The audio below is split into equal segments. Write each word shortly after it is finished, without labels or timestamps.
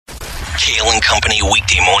Kale and Company,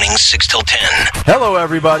 weekday mornings, 6 till 10. Hello,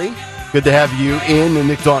 everybody. Good to have you in, and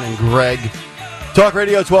Nick, Dawn, and Greg. Talk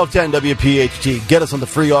Radio 1210 WPHT. Get us on the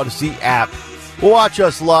free Odyssey app. Watch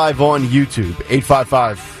us live on YouTube,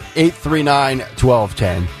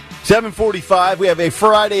 855-839-1210. 7:45, we have a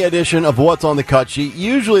Friday edition of What's on the Cut Sheet,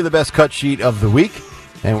 usually the best cut sheet of the week,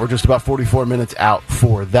 and we're just about 44 minutes out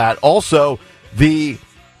for that. Also, the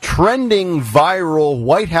trending viral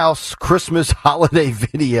White House Christmas holiday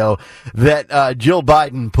video that Jill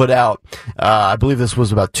Biden put out. I believe this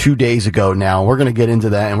was about 2 days ago now. We're going to get into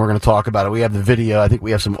that, and we're going to talk about it. We have the video. I think we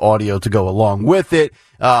have some audio to go along with it.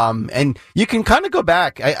 And you can kind of go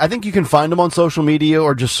back. I think you can find them on social media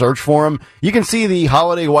or just search for them. You can see the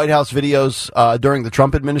holiday White House videos during the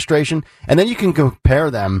Trump administration, and then you can compare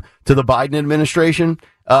them to the Biden administration.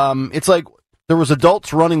 It's like there was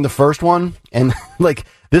adults running the first one, and like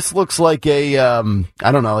this looks like a,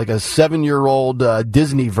 I don't know, like a 7-year-old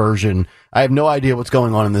Disney version. I have no idea what's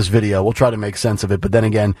going on in this video. We'll try to make sense of it. But then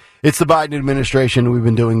again, it's the Biden administration. We've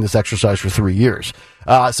been doing this exercise for 3 years.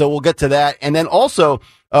 So we'll get to that. And then also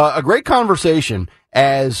a great conversation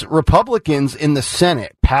as Republicans in the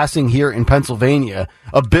Senate passing here in Pennsylvania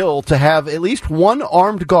a bill to have at least one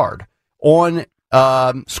armed guard on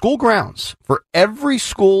school grounds for every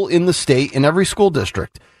school in the state and every school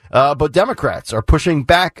district. But Democrats are pushing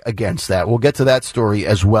back against that. We'll get to that story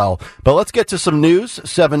as well. But let's get to some news.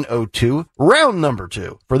 7:02, round number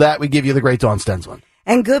 2. For that, we give you the great Dawn Stensland.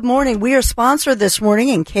 And good morning. We are sponsored this morning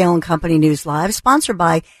in Kale and Company News Live, sponsored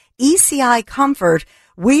by ECI Comfort.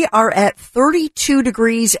 We are at 32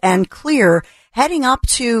 degrees and clear, heading up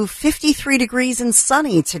to 53 degrees and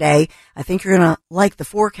sunny today. I think you're going to like the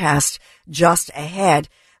forecast just ahead.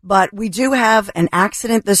 But we do have an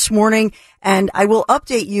accident this morning, and I will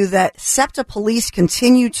update you that SEPTA police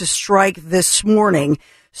continue to strike this morning.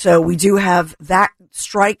 So we do have that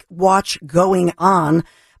strike watch going on.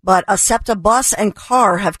 But a SEPTA bus and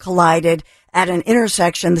car have collided at an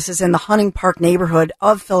intersection. This is in the Hunting Park neighborhood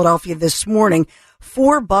of Philadelphia this morning.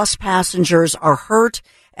 4 bus passengers are hurt,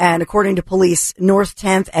 and according to police, North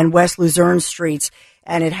 10th and West Luzerne Streets,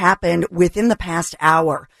 and it happened within the past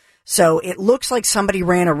hour. So it looks like somebody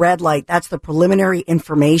ran a red light. That's the preliminary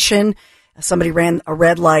information. Somebody ran a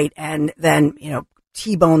red light and then,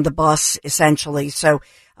 T-boned the bus essentially. So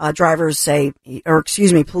police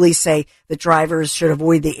say that drivers should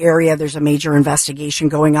avoid the area. There's a major investigation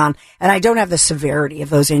going on. And I don't have the severity of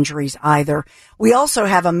those injuries either. We also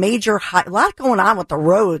have a lot going on with the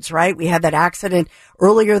roads, right? We had that accident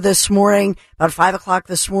earlier this morning, about 5 o'clock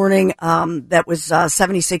this morning. That was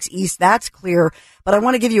 76 East. That's clear. But I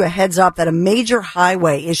want to give you a heads up that a major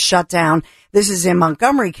highway is shut down. This is in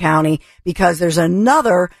Montgomery County because there's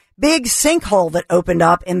another big sinkhole that opened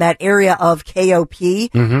up in that area of KOP.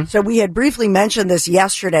 Mm-hmm. So we had briefly mentioned this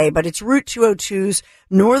yesterday, but it's Route 202's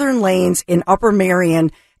northern lanes in Upper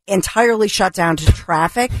Marion entirely shut down to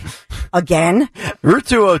traffic again. Route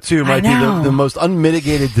 202 might be the most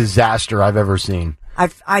unmitigated disaster I've ever seen.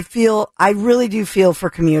 I really do feel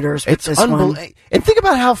for commuters with this one. And think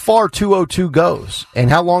about how far 202 goes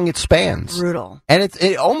and how long it spans. Brutal. And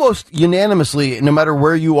it almost unanimously, no matter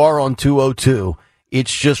where you are on 202,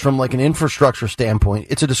 it's just from like an infrastructure standpoint,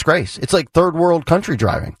 it's a disgrace. It's like third world country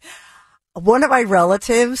driving. One of my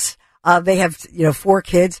relatives, they have 4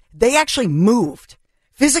 kids. They actually moved,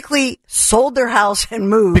 physically sold their house and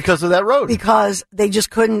moved because of that road. Because they just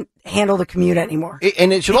couldn't handle the commute anymore.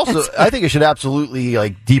 And it should also, I think it should absolutely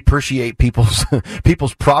like depreciate people's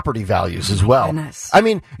property values as well. Goodness. I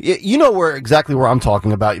mean, you know exactly where I'm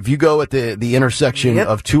talking about. If you go at the intersection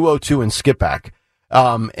of 202 and Skipback.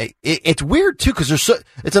 It's weird too because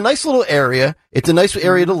it's a nice little area. It's a nice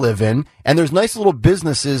area to live in, and there's nice little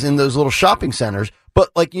businesses in those little shopping centers. But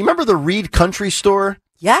like, you remember the Reed Country Store?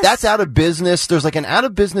 Yes. That's out of business. There's like an out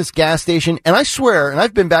of business gas station, and I swear, and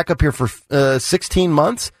I've been back up here for 16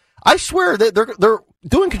 months. I swear that they're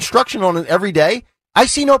doing construction on it every day. I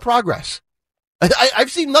see no progress.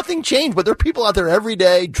 I've seen nothing change, but there are people out there every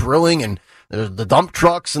day drilling, and there's the dump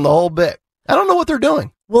trucks and the whole bit. I don't know what they're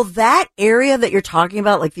doing. Well, that area that you're talking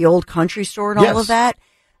about, like the old country store and all of that,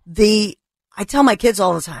 I tell my kids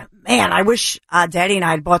all the time, man, I wish Daddy and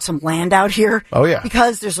I had bought some land out here. Oh, yeah.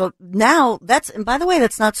 Because and by the way,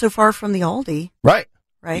 that's not so far from the Aldi. Right.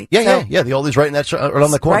 Right? Yeah. The Aldi's right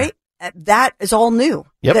on the corner. Right? That is all new.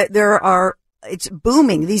 Yep. It's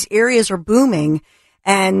booming. These areas are booming.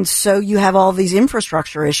 And so you have all these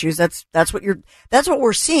infrastructure issues. That's what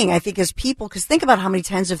we're seeing, I think, as people, because think about how many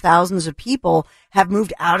tens of thousands of people have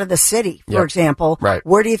moved out of the city, for example. Right.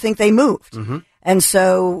 Where do you think they moved? Mm-hmm. And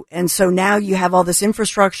so now you have all this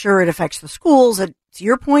infrastructure. It affects the schools. It to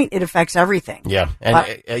your point, it affects everything. Yeah. And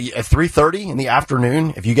at 3:30 in the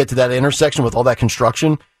afternoon, if you get to that intersection with all that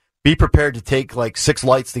construction, be prepared to take like 6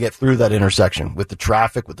 lights to get through that intersection with the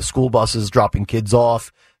traffic, with the school buses dropping kids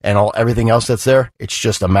off and everything else that's there. It's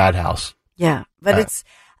just a madhouse. Yeah. But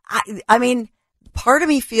I mean, part of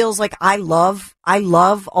me feels like I love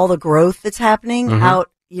all the growth that's happening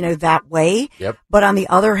out, that way. Yep. But on the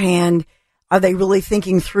other hand, are they really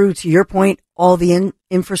thinking through, to your point, all the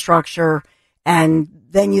infrastructure? And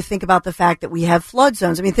then you think about the fact that we have flood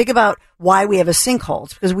zones. I mean, think about why we have a sinkhole.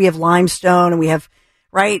 It's because we have limestone and we have,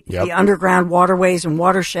 the underground waterways and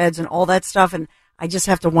watersheds and all that stuff. And I just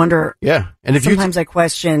have to wonder. Yeah. And if sometimes I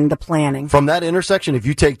question the planning. From that intersection, if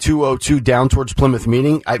you take 202 down towards Plymouth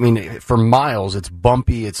Meeting, I mean, for miles, it's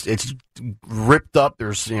bumpy. It's ripped up.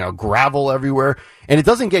 There's, gravel everywhere. And it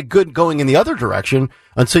doesn't get good going in the other direction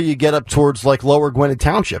until you get up towards like Lower Gwinnett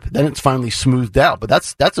Township. Then it's finally smoothed out. But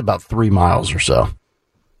that's about 3 miles or so.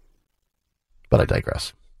 But I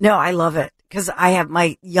digress. No, I love it because I have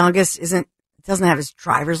my youngest doesn't have his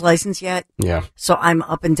driver's license yet. Yeah. So I'm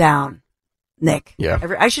up and down Nick. Yeah.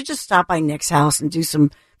 I should just stop by Nick's house and do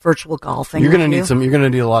some virtual golfing. You're going to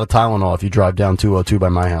need a lot of Tylenol if you drive down 202 by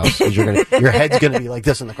my house. 'Cause your head's going to be like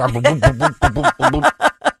this in the car. Boom, boom, boom, boom, boom, boom, boom.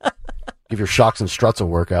 Give your shocks and struts a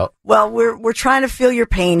workout. Well, we're trying to feel your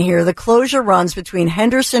pain here. The closure runs between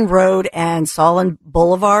Henderson Road and Solon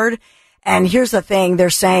Boulevard. And here's the thing.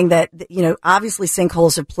 They're saying that, obviously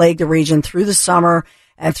sinkholes have plagued the region through the summer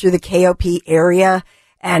and through the KOP area.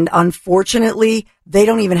 And unfortunately, they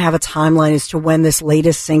don't even have a timeline as to when this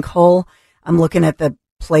latest sinkhole. I'm looking at the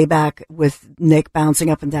playback with Nick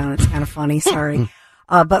bouncing up and down. It's kind of funny. Sorry.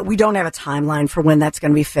 But we don't have a timeline for when that's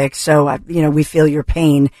going to be fixed. So, we feel your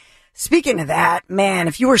pain. Speaking of that, man,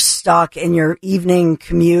 if you were stuck in your evening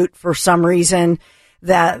commute for some reason,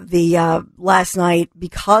 that the last night,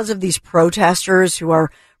 because of these protesters who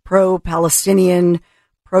are pro-Palestinian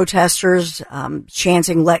protesters,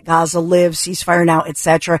 chanting "Let Gaza live," ceasefire now,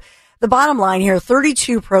 etc. The bottom line here: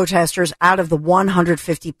 32 protesters out of the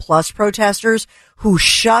 150 plus protesters who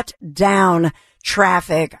shut down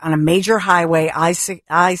traffic on a major highway,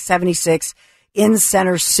 I-76 in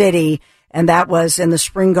Center City, and that was in the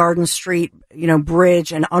Spring Garden Street,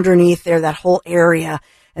 bridge, and underneath there, that whole area.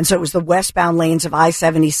 And so it was the westbound lanes of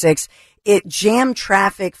I-76. It jammed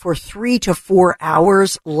traffic for 3 to 4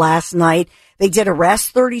 hours last night. They did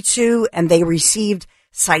arrest 32 and they received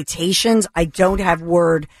citations. I don't have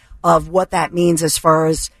word of what that means as far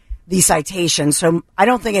as the citations. So I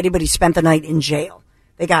don't think anybody spent the night in jail.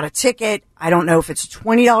 They got a ticket. I don't know if it's a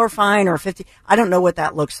 $20 fine or $50. I don't know what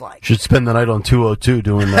that looks like. Should spend the night on 202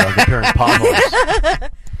 doing repairing potholes.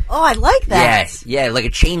 Oh, I like that. Yes, yeah, like a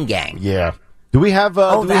chain gang. Yeah. Do we have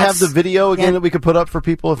the video again that we could put up for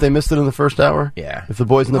people if they missed it in the first hour? Yeah. If the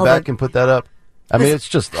boys in the back can put that up. I mean, it's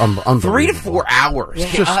just unbelievable. 3 to 4 hours.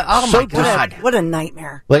 Yeah. Just my God. What a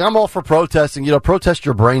nightmare. Like, I'm all for protesting. Protest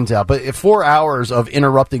your brains out. But if 4 hours of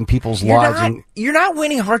interrupting people's lives. You're not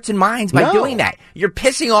winning hearts and minds by doing that. You're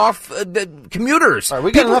pissing off the commuters. All right,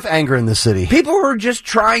 we got enough anger in this city. People who are just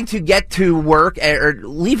trying to get to work or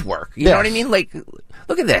leave work. You know what I mean? Like,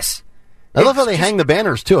 look at this. I love how they hang the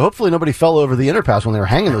banners, too. Hopefully nobody fell over the underpass when they were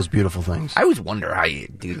hanging those beautiful things. I always wonder how you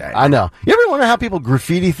do that. I know. You ever wonder how people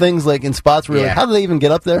graffiti things like in spots where you're like, how do they even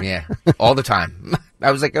get up there? Yeah, all the time.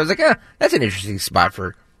 I was like, that's an interesting spot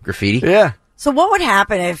for graffiti. Yeah. So what would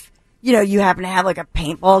happen if, you happen to have like a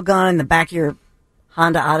paintball gun in the back of your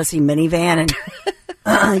Honda Odyssey minivan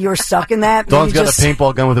and you were stuck in that? Dawn's got a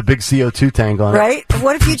paintball gun with a big CO2 tank on it. Right?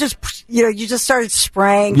 What if you just, you just started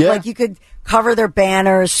spraying? Yeah. Like you could cover their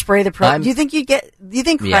banners, spray the do you think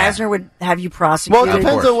Krasner would have you prosecuted? Well, it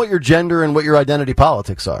depends on what your gender and what your identity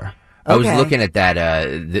politics are. I was looking at that.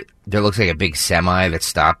 There looks like a big semi that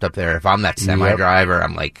stopped up there. If I'm that semi driver,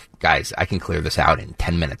 I'm like, guys, I can clear this out in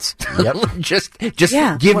 10 minutes. Yep. just give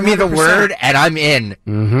me the 100%. word and I'm in.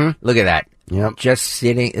 Mm-hmm. Look at that. Yep. Just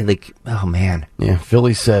sitting like, oh man. Yeah.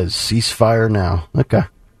 Philly says ceasefire now. Okay.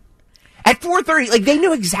 At 4:30, like they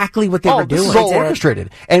knew exactly what they were doing. This is all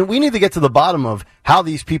orchestrated. And we need to get to the bottom of how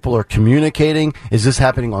these people are communicating. Is this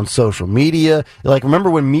happening on social media? Like,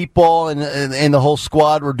 remember when Meatball and the whole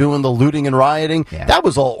squad were doing the looting and rioting? Yeah. That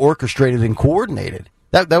was all orchestrated and coordinated.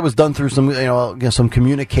 That was done through some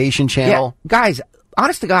communication channel. Yeah. Guys,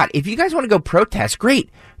 honest to God, if you guys want to go protest,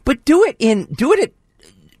 great. But do it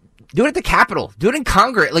at the Capitol. Do it in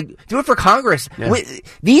Congress. Like, do it for Congress. Yeah.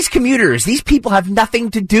 These commuters, these people have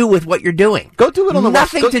nothing to do with what you're doing. Go do it on the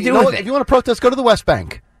nothing West. to do with it. If you want to protest, go to the West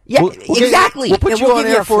Bank. Yeah, exactly. We'll put you on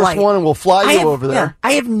Air Force One and we'll fly you over there.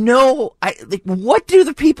 I have what do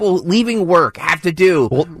the people leaving work have to do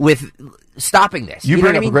with stopping this. You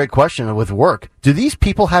bring know up a great question with work. Do these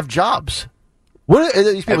people have jobs? What are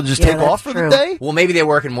these people just take off for the day? Well, maybe they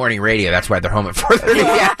work in morning radio. That's why they're home at 4:30 in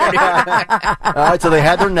the afternoon. All right, so they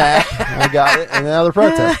had their nap. I got it, and now they're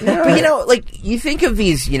protesting. But like you think of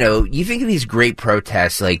these, you think of these great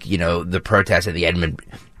protests, like the protests at the Edmund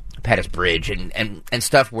Pettus Bridge and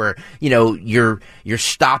stuff where you're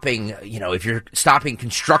stopping if you're stopping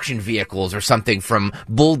construction vehicles or something from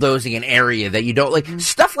bulldozing an area that you don't like,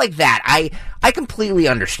 stuff like that. I completely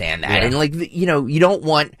understand that, and you don't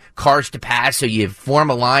want cars to pass, so you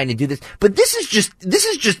form a line and do this. But this is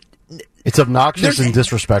just it's obnoxious and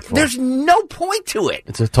disrespectful. There's no point to it.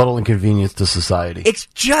 It's a total inconvenience to society. It's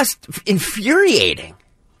just infuriating.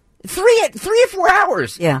 3 or 4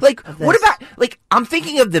 hours. Yeah. Like, what about, I'm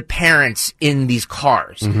thinking of the parents in these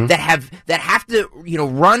cars that have to,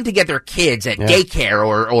 run to get their kids at daycare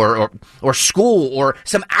or school or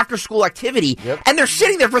some after school activity. Yep. And they're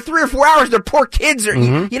sitting there for 3 or 4 hours. Their poor kids are,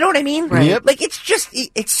 you know what I mean? Right. Yep. Like,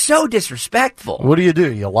 it's so disrespectful. What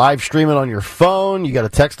do? You live stream it on your phone. You got to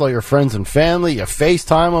text all your friends and family. You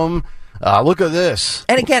FaceTime them. Look at this.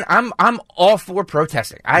 And again, I'm all for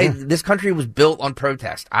protesting. This country was built on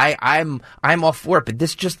protest. I'm all for it, but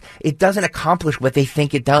it doesn't accomplish what they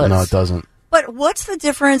think it does. No, it doesn't. But what's the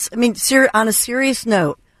difference? I mean, on a serious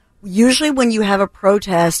note, usually when you have a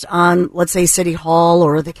protest on, let's say, City Hall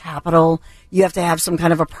or the Capitol, you have to have some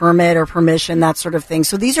kind of a permit or permission, that sort of thing.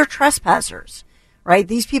 So these are trespassers, right?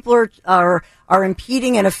 These people are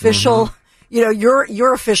impeding an official,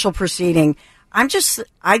 your official proceeding. I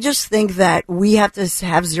just think that we have to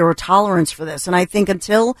have zero tolerance for this. And I think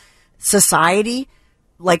until society,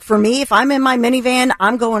 like for me, if I'm in my minivan,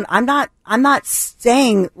 I'm not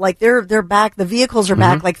staying like they're back. The vehicles are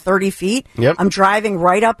back like 30 feet. Yep. I'm driving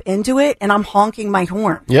right up into it and I'm honking my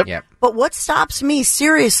horn. Yep. But what stops me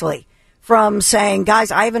seriously from saying,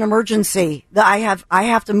 guys, I have an emergency that I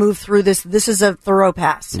have to move through this. This is a thorough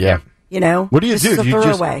pass. Yeah. What do you do?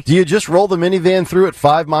 Do you just roll the minivan through at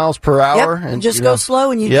 5 miles per hour? Yep, and just go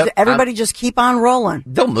slow, and everybody just keep on rolling.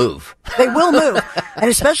 They'll move. They will move. And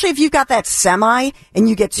especially if you've got that semi and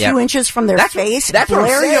you get 2 inches from their face, that's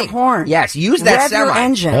blare your horn. Yes, use that Rev semi. your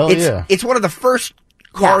engine. It's one of the first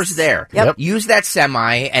cars there. Yep. Use that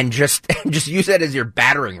semi and just use that as your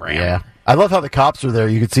battering ram. Yeah. I love how the cops are there.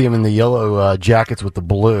 You can see them in the yellow jackets with the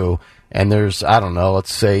blue. And there's, I don't know,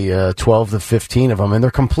 let's say 12 to 15 of them, and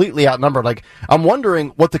they're completely outnumbered. Like, I'm wondering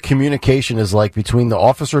what the communication is like between the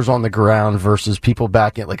officers on the ground versus people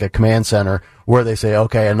back at, like, a command center where they say,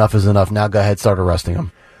 okay, enough is enough. Now go ahead, start arresting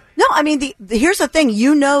them. No, I mean, here's the thing.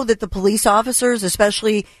 That the police officers,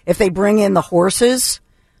 especially if they bring in the horses,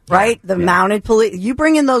 right, mounted police, you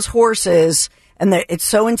bring in those horses, and it's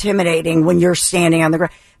so intimidating when you're standing on the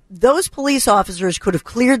ground. Those police officers could have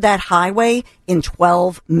cleared that highway in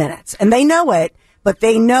 12 minutes. And they know it, but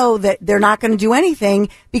they know that they're not going to do anything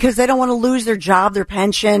because they don't want to lose their job, their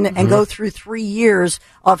pension, and go through 3 years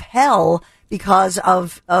of hell because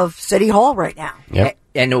of City Hall right now. Yep.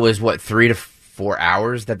 And it was, 3 to 4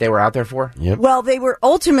 hours that they were out there for? Yep. Well, they were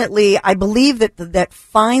ultimately, I believe that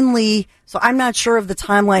finally, so I'm not sure of the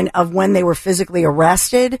timeline of when they were physically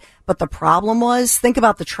arrested, but the problem was, think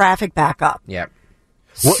about the traffic backup. Yep.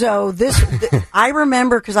 So I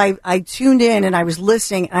remember because I tuned in and I was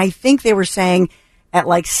listening, and I think they were saying at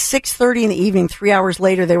like 6:30 in the evening, 3 hours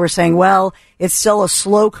later, they were saying, well, it's still a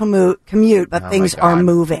slow commute, but things are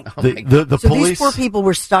moving. The so police, these poor people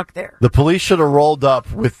were stuck there. The police should have rolled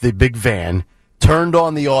up with the big van, turned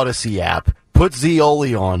on the Odyssey app, put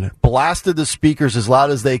Zeoli on, blasted the speakers as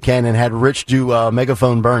loud as they can, and had Rich do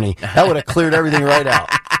Megaphone Bernie. That would have cleared everything right out.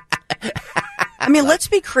 I mean, let's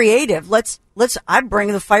be creative. I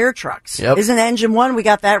bring the fire trucks. Yep. Isn't engine 1? We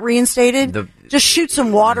got that reinstated. Just shoot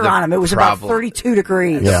some water on them. It was about 32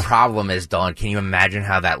 degrees. The problem is, Dawn, can you imagine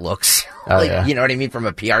how that looks? You know what I mean? From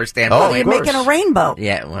a PR standpoint. Oh, you're making a rainbow.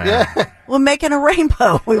 Yeah. Well. We're making a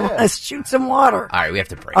rainbow. We want to shoot some water. All right, we have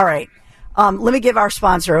to break. All right. Let me give our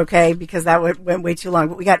sponsor, okay, because that went way too long.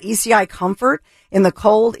 But we got ECI Comfort. In the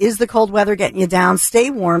cold, is the cold weather getting you down? Stay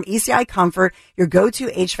warm. ECI Comfort, your go-to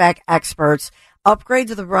HVAC experts. Upgrade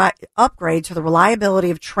to the reliability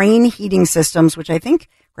of Train heating systems, which I think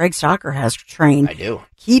Greg Stocker has Train. I do.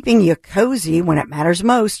 Keeping you cozy when it matters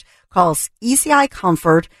most. Call ECI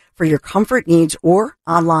Comfort for your comfort needs or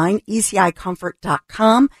online,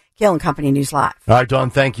 ECIComfort.com. Kale and Company News Live. All right, Dawn,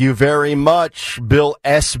 thank you very much. Bill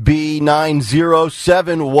SB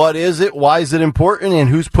 907, what is it? Why is it important? And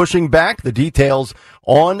who's pushing back? The details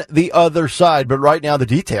on the other side. But right now, the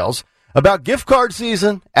details about gift card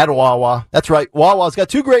season at Wawa. That's right. Wawa's got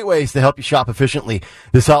two great ways to help you shop efficiently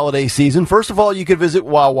this holiday season. First of all, you can visit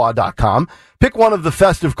Wawa.com, pick one of the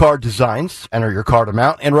festive card designs, enter your card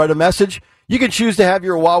amount, and write a message. You can choose to have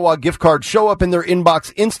your Wawa gift card show up in their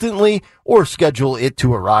inbox instantly or schedule it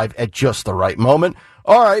to arrive at just the right moment.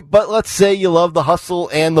 All right, but let's say you love the hustle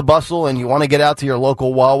and the bustle and you want to get out to your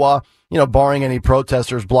local Wawa. Barring any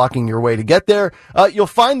protesters blocking your way to get there, you'll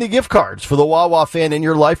find the gift cards for the Wawa fan in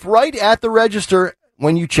your life right at the register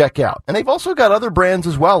when you check out. And they've also got other brands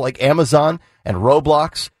as well, like Amazon and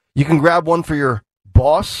Roblox. You can grab one for your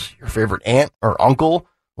boss, your favorite aunt or uncle,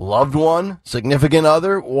 loved one, significant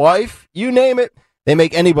other, wife, you name it. They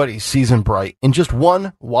make anybody's season bright in just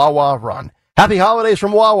one Wawa run. Happy holidays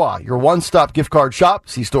from Wawa, your one-stop gift card shop.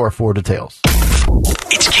 See store for details.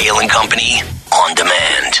 It's Kale and Company on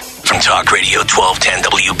demand from Talk Radio 1210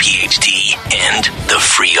 WPHT and the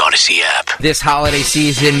free Odyssey app. This holiday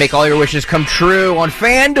season, make all your wishes come true on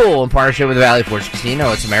FanDuel in partnership with Valley Forge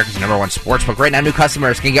Casino. It's America's #1 sportsbook. Right now, new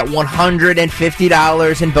customers can get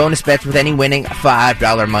 $150 in bonus bets with any winning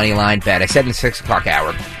 $5 money line bet. I said in the 6 o'clock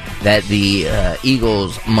hour that the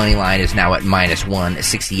Eagles money line is now at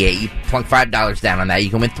 -168. You plunk $5 down on that,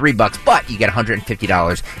 you can win $3, but you get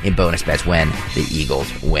 $150 in bonus bets when the Eagles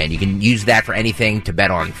win. You can use that for anything to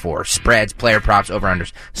bet on, for spreads, player props,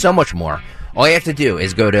 over-unders, so much more. All you have to do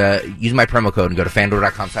is use my promo code and go to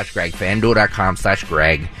FanDuel.com/Greg,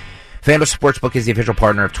 FanDuel.com/Greg. FanDuel Sportsbook is the official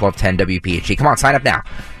partner of 1210 WPHT. Come on, sign up now.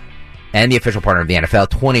 And the official partner of the NFL,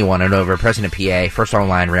 21 and over, President PA, first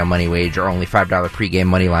online real money wager, only $5 pregame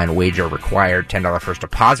money line wager required, $10 first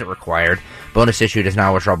deposit required. Bonus issued is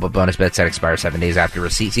not withdrawable bonus bets that expire 7 days after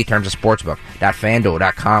receipt. See terms of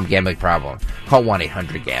sportsbook.fanduel.com. Gambling problem? Call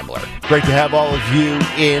 1-800-GAMBLER. Great to have all of you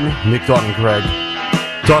in. Nick, Dawn, and Greg.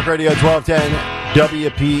 Talk Radio 1210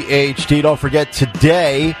 WPHT. Don't forget,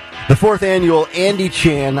 today, the 4th annual Andy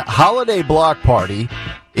Chan Holiday Block Party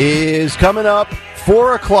is coming up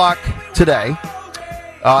 4 o'clock today.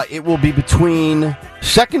 It will be between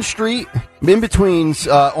 2nd Street,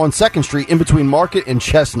 on 2nd Street, in between Market and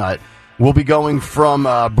Chestnut. We'll be going from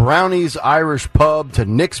Brownie's Irish Pub to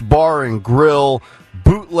Nick's Bar and Grill,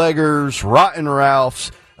 Bootleggers, Rotten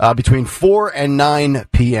Ralph's, between 4 and 9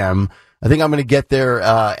 p.m. I think I'm going to get there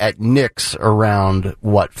at Nick's around,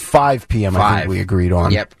 5 p.m. 5. I think we agreed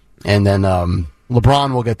on. Yep. And then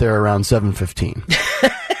LeBron will get there around 7:15.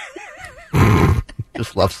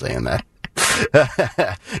 Just love saying that.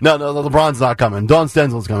 No, LeBron's not coming. Dawn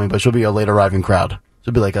Stenzel's coming, but she'll be a late arriving crowd.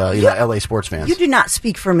 She'll be like LA sports fans. You do not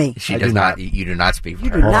speak for me. She does not. You do not speak for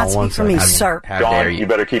her. You do not speak for me, sir. How Dawn, dare you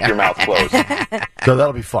better keep your mouth closed. So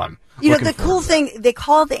that'll be fun. The cool thing, they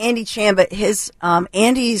call it the Andy Chan, but his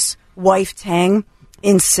Andy's wife Tang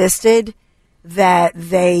insisted that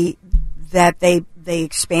they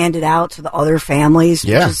expanded out to the other families.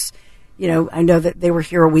 Yeah. Which is, I know that they were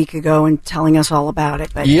here a week ago and telling us all about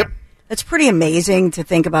it. But Yep. It's pretty amazing to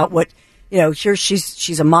think about what, here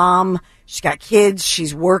she's a mom, she's got kids,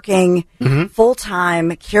 she's working,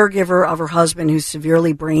 full-time caregiver of her husband who's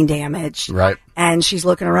severely brain damaged. Right. And she's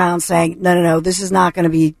looking around saying, no, this is not going to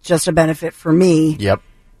be just a benefit for me. Yep.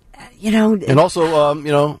 And also,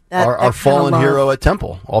 our fallen hero at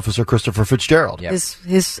Temple, Officer Christopher Fitzgerald. Yep.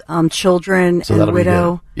 His children So and that'll be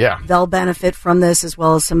widow, good. Yeah. they'll benefit from this, as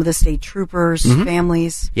well as some of the state troopers'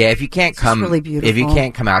 families. Yeah, if you can't It's really beautiful. if you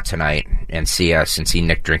can't come out tonight and see us and see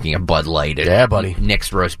Nick drinking a Bud Light at buddy.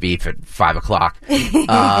 Nick's roast beef at 5 o'clock, you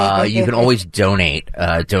can always donate.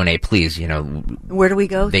 Donate, please. Where do we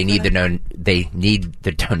go? They need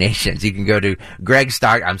the donations. You can go to Greg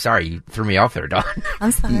Stock. I'm sorry, you threw me off there, Dawn.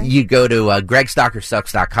 I'm sorry. You go to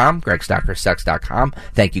GregStockerSucks.com. GregStockerSucks.com.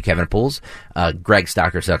 Thank you, Kevin Pools.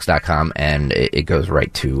 GregStockerSucks.com, and it goes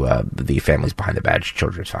right to the Families Behind the Badge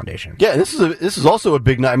Children's Foundation. Yeah, this is also a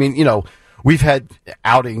big night. I mean, we've had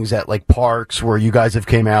outings at like parks where you guys have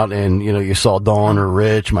came out and you saw Dawn or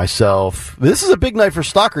Rich, myself. This is a big night for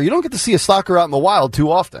stalker. You don't get to see a stalker out in the wild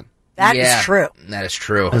too often. That is true. That is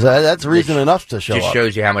true. That's reason enough to show Just up.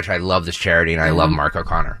 shows you how much I love this charity and I love Mark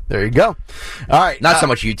O'Connor. There you go. All right. Not so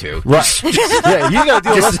much you two. Right. Yeah, you got to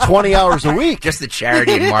deal with us 20 hours a week. Just the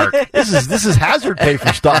charity and Mark. This is hazard pay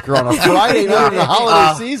for stalker on a Friday night in the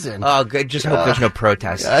holiday season. Oh, good. Just hope there's no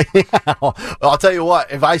protests. I'll tell you what.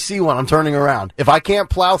 If I see one, I'm turning around. If I can't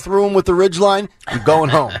plow through them with the ridgeline, I'm going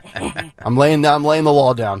home. I'm laying the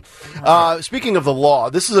law down. Speaking of the law,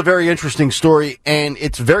 this is a very interesting story, and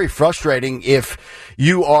it's very frustrating if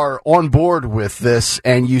you are on board with this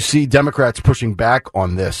and you see Democrats pushing back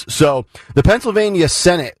on this. So the Pennsylvania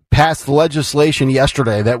Senate passed legislation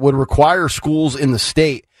yesterday that would require schools in the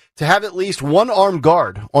state to have at least one armed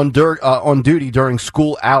guard on duty during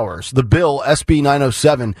school hours. The bill, SB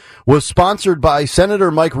 907, was sponsored by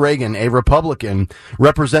Senator Mike Reagan, a Republican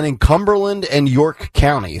representing Cumberland and York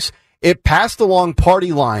counties. It passed along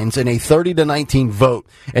party lines in a 30-19 vote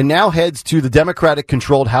and now heads to the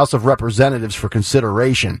Democratic-controlled House of Representatives for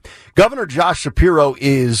consideration. Governor Josh Shapiro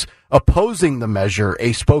is opposing the measure,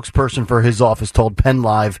 a spokesperson for his office told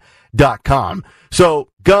PennLive.com. So,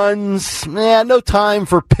 guns, no time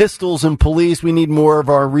for pistols and police. We need more of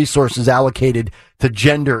our resources allocated to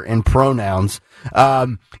gender and pronouns.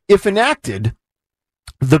 If enacted,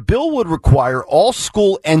 the bill would require all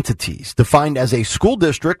school entities defined as a school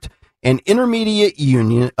district, an intermediate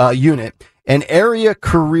unit, an area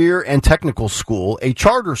career and technical school, a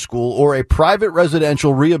charter school, or a private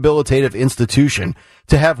residential rehabilitative institution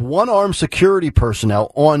to have one armed security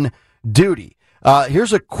personnel on duty.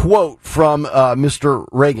 Here's a quote from Mr.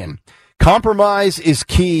 Reagan. Compromise is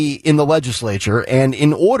key in the legislature, and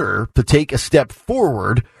in order to take a step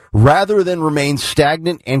forward, rather than remain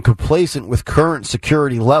stagnant and complacent with current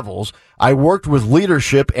security levels, I worked with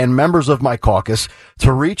leadership and members of my caucus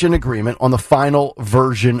to reach an agreement on the final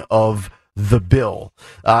version of the bill.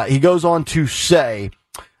 He goes on to say,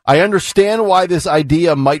 I understand why this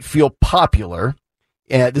idea might feel popular.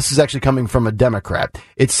 This is actually coming from a Democrat.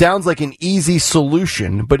 It sounds like an easy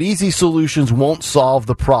solution, but easy solutions won't solve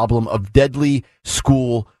the problem of deadly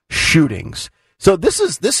school shootings. So this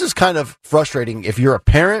is kind of frustrating if you're a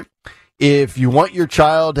parent, if you want your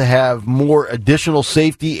child to have more additional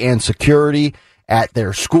safety and security at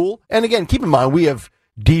their school. And again, keep in mind, we have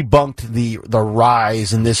debunked the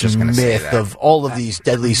rise in this myth of all of these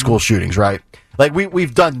deadly school shootings, right? Like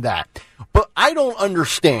we've done that. But I don't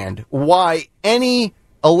understand why any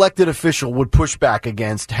elected official would push back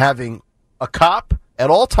against having a cop at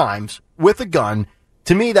all times with a gun.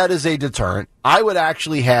 To me, that is a deterrent. I would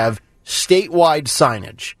actually have statewide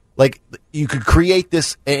signage. Like, you could create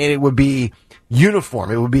this and it would be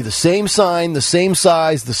uniform. It would be the same sign, the same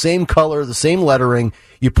size, the same color, the same lettering.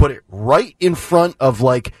 You put it right in front of,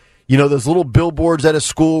 like, you know, those little billboards at a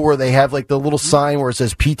school where they have, like, the little sign where it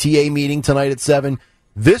says PTA meeting tonight at 7.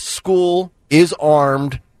 This school is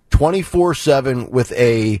armed 24/7 with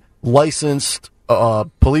a licensed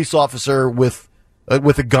police officer with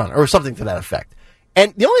a gun or something to that effect.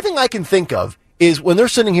 And the only thing I can think of is when they're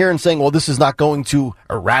sitting here and saying, well, this is not going to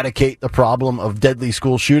eradicate the problem of deadly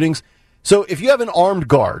school shootings. So if you have an armed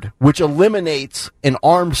guard, which eliminates an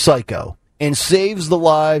armed psycho and saves the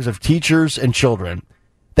lives of teachers and children,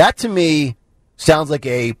 that to me sounds like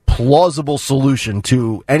a plausible solution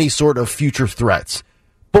to any sort of future threats.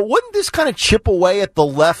 But wouldn't this kind of chip away at the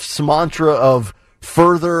left's mantra of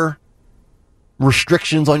further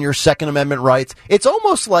restrictions on your Second Amendment rights? It's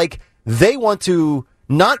almost like they want to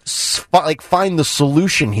not find the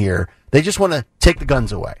solution here. They just want to take the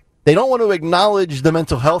guns away. They don't want to acknowledge the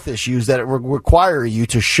mental health issues that require you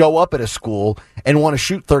to show up at a school and want to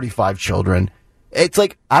shoot 35 children. It's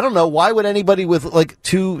like, I don't know, why would anybody with like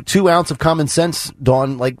two ounce of common sense,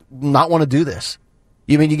 Dawn, like not want to do this?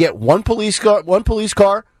 You mean you get one police car,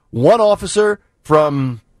 one officer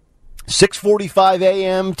from 6:45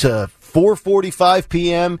 a.m. to 4:45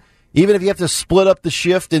 p.m., even if you have to split up the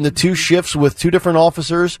shift into two shifts with two different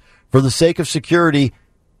officers for the sake of security.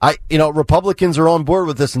 Republicans are on board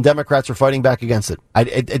with this and Democrats are fighting back against it.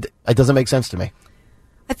 It doesn't make sense to me.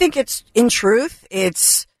 I think it's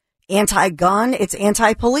anti-gun, it's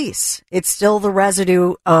anti-police. It's still the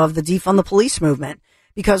residue of the defund the police movement.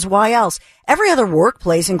 Because why else? Every other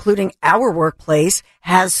workplace, including our workplace,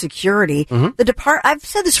 has security. Mm-hmm. I've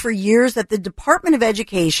said this for years that the Department of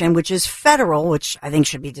Education, which is federal, which I think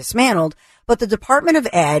should be dismantled, but the Department of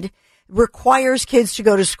Ed requires kids to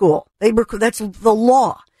go to school. That's the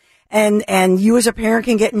law. And you as a parent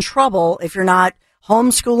can get in trouble if you're not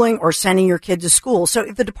homeschooling or sending your kid to school. So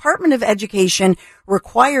if the Department of Education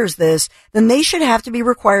requires this, then they should have to be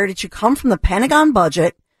required. It should come from the Pentagon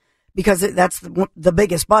budget, because that's the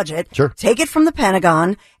biggest budget. Sure. Take it from the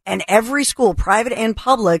Pentagon, and every school, private and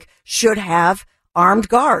public, should have armed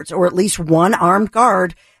guards, or at least one armed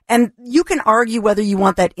guard. And you can argue whether you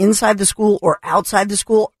want that inside the school or outside the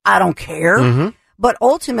school. I don't care. Mm-hmm. But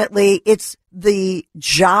ultimately, it's the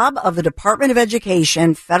job of the Department of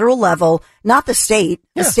Education, federal level, not the state.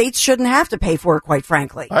 Yeah. The states shouldn't have to pay for it, quite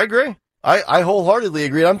frankly. I agree. I wholeheartedly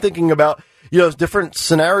agree. I'm thinking about, different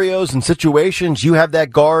scenarios and situations. You have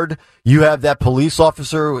that guard, you have that police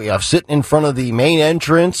officer sitting in front of the main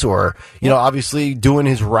entrance, or, obviously doing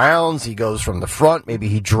his rounds. He goes from the front, maybe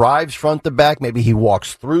he drives front to back, maybe he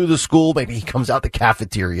walks through the school, maybe he comes out the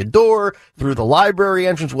cafeteria door, through the library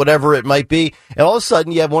entrance, whatever it might be. And all of a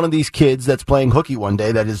sudden you have one of these kids that's playing hooky one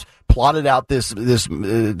day that is plotted out this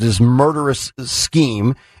murderous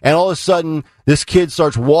scheme, and all of a sudden this kid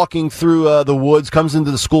starts walking through the woods, comes into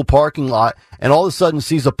the school parking lot, and all of a sudden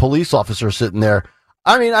sees a police officer sitting there.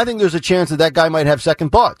 I mean, I think there's a chance that guy might have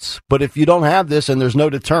second thoughts. But if you don't have this and there's no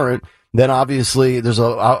deterrent, then obviously there's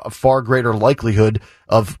a far greater likelihood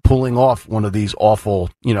of pulling off one of these awful,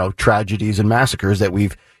 tragedies and massacres that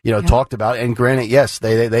we've talked about. And granted, yes,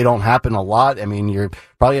 they don't happen a lot. I mean, you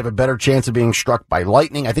probably have a better chance of being struck by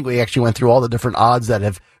lightning. I think we actually went through all the different odds that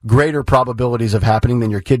have greater probabilities of happening than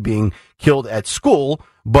your kid being killed at school.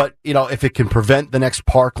 But, if it can prevent the next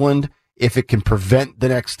Parkland, if it can prevent the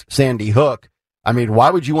next Sandy Hook, I mean, why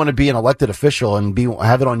would you want to be an elected official and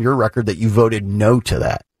have it on your record that you voted no to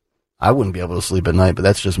that? I wouldn't be able to sleep at night, but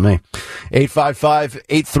that's just me.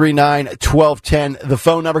 855-839-1210, the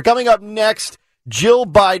phone number. Coming up next, Jill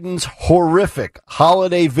Biden's horrific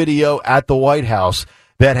holiday video at the White House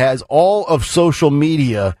that has all of social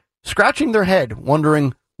media scratching their head,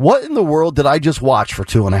 wondering, what in the world did I just watch for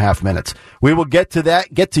 2.5 minutes? We will get to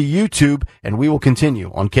that, get to YouTube, and we will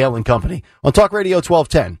continue on Kale and Company on Talk Radio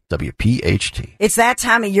 1210 WPHT. It's that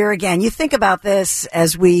time of year again. You think about this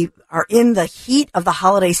as we are in the heat of the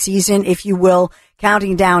holiday season, if you will,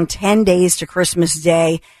 counting down 10 days to Christmas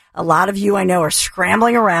Day. A lot of you I know are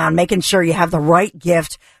scrambling around, making sure you have the right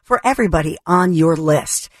gift for everybody on your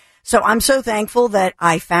list. So I'm so thankful that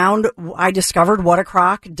I discovered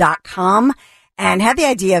whatacrock.com and had the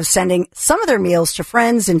idea of sending some of their meals to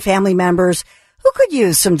friends and family members who could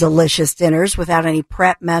use some delicious dinners without any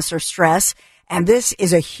prep, mess, or stress. And this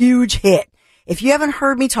is a huge hit. If you haven't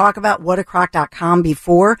heard me talk about whatacrock.com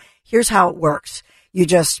before, here's how it works. You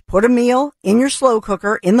just put a meal in your slow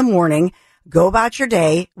cooker in the morning, go about your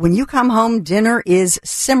day. When you come home, dinner is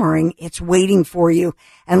simmering. It's waiting for you.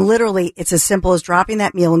 And literally, it's as simple as dropping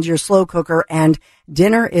that meal into your slow cooker, and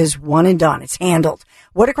dinner is one and done. It's handled.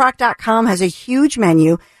 Whatacrock.com has a huge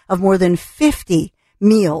menu of more than 50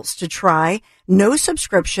 meals to try. No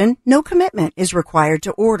subscription, no commitment is required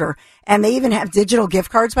to order. And they even have digital gift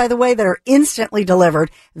cards, by the way, that are instantly delivered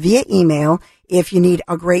via email if you need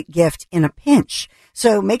a great gift in a pinch.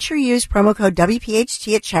 So make sure you use promo code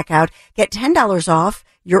WPHT at checkout. Get $10 off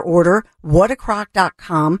your order.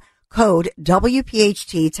 Whatacrock.com, code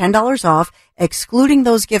WPHT, $10 off, excluding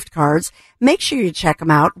those gift cards. Make sure you check them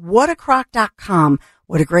out. Whatacrock.com.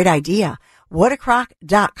 What a great idea.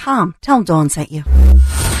 Whatacrock.com. Tell them Dawn sent you.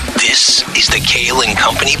 This is the Kale and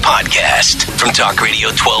Company podcast from Talk Radio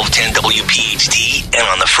 1210 WPHT and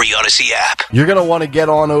on the free Odyssey app. You're going to want to get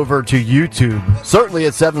on over to YouTube, certainly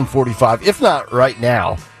at 7:45, if not right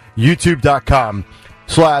now,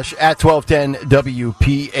 youtube.com/@1210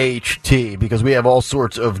 WPHT, because we have all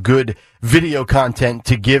sorts of good video content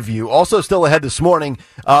to give you. Also still ahead this morning,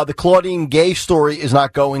 the Claudine Gay story is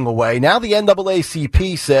not going away. Now the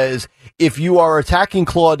NAACP says if you are attacking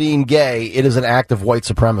Claudine Gay, it is an act of white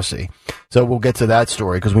supremacy. So we'll get to that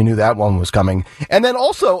story because we knew that one was coming. And then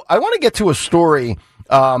also, I want to get to a story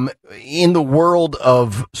in the world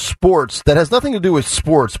of sports that has nothing to do with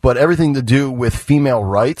sports, but everything to do with female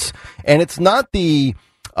rights. And it's not the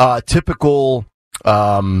typical,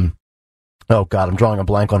 oh God, I'm drawing a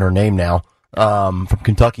blank on her name now, from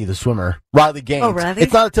Kentucky, the swimmer, Riley Gaines. Oh, Riley?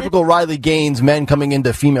 It's not a typical Riley Gaines men coming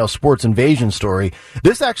into female sports invasion story.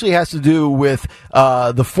 This actually has to do with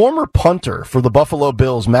the former punter for the Buffalo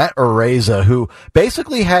Bills, Matt Araiza, who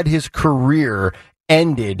basically had his career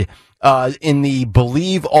ended in the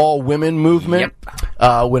Believe All Women movement. Yep.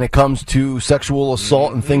 When it comes to sexual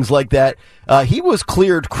assault and things like that. He was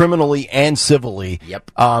cleared criminally and civilly.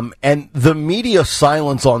 Yep. And the media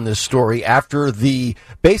silence on this story after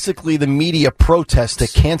basically the media protest to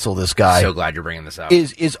cancel this guy. So glad you're bringing this up.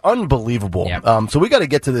 Is unbelievable. Yep. So we got to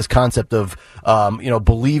get to this concept of,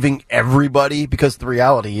 believing everybody, because the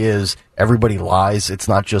reality is everybody lies. It's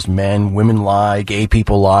not just men. Women lie. Gay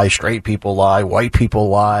people lie. Straight people lie. White people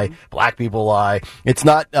lie. Black people lie. It's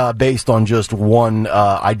not based on just one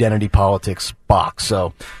identity politics box.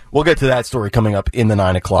 So we'll get to that story coming up in the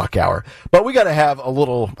 9 o'clock hour. But we got to have a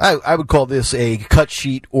little, I would call this a cut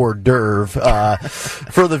sheet hors d'oeuvre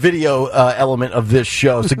for the video element of this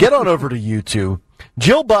show. So get on over to YouTube.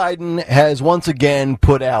 Jill Biden has once again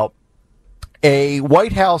put out a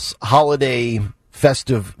White House holiday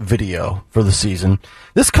festive video for the season.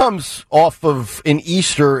 This comes off of an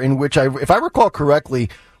Easter in which, if I recall correctly,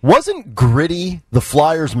 wasn't Gritty the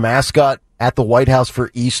Flyers mascot at the White House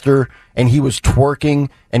for Easter, and he was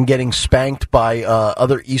twerking and getting spanked by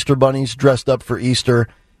other Easter bunnies dressed up for Easter?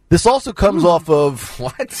 This also comes off of...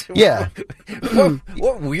 What? Yeah.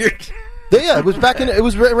 What weird... Yeah, it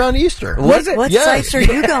was around Easter. Was it? What sites are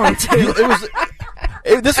you going to?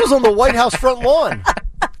 This was on the White House front lawn.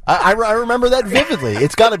 I remember that vividly.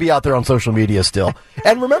 It's got to be out there on social media still.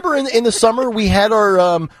 And remember in the summer we had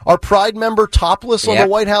our Pride member topless on the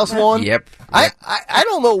White House lawn? Yep. I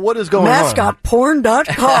don't know what is going on.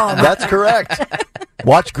 Mascotporn.com. That's correct.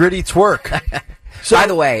 Watch Gritty twerk. So, by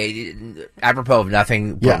the way, apropos of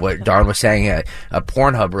nothing but what Darn was saying,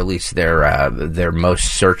 Pornhub released their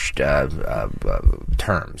most searched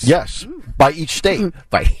terms. Yes, by each state.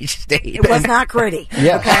 By each state. It was not Gritty.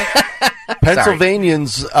 Yes. Okay?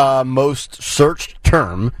 Pennsylvania's most searched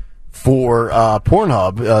term for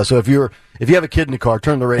Pornhub. So if you have a kid in the car,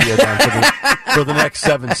 turn the radio down for the next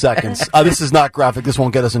 7 seconds. This is not graphic. This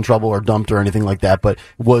won't get us in trouble or dumped or anything like that. But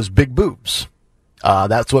was big boobs.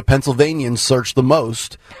 That's what Pennsylvanians search the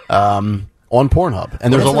most on Pornhub,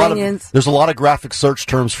 and there's a lot of graphic search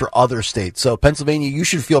terms for other states. So Pennsylvania, you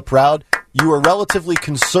should feel proud. You are relatively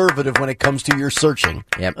conservative when it comes to your searching.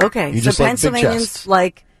 Yep. Okay, you so just Pennsylvanians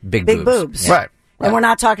like big boobs. Right. And we're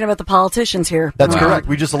not talking about the politicians here. That's correct.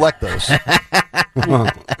 We just elect those.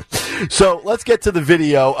 So let's get to the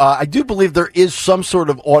video. I do believe there is some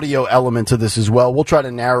sort of audio element to this as well. We'll try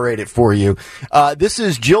to narrate it for you. This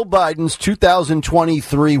is Jill Biden's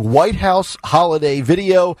 2023 White House holiday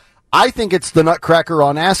video. I think it's the Nutcracker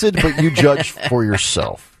on acid, but you judge for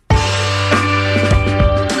yourself. Wow.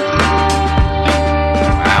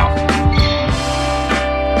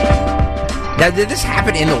 Now, did this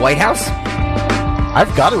happen in the White House?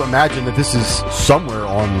 I've got to imagine that this is somewhere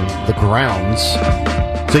on the grounds.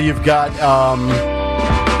 So you've got,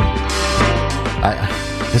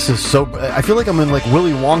 this is so, I feel like I'm in like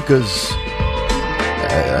Willy Wonka's,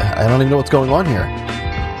 I don't even know what's going on here.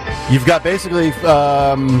 You've got basically,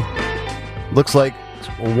 looks like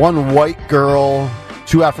one white girl,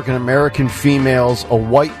 2 African-American females, a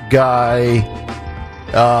white guy.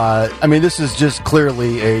 I mean, this is just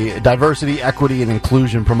clearly a diversity, equity, and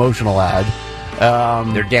inclusion promotional ad.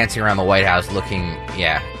 They're dancing around the White House looking,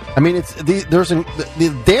 I mean,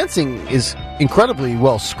 the dancing is incredibly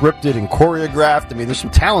well scripted and choreographed. I mean, there's some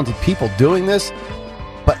talented people doing this,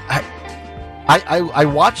 but I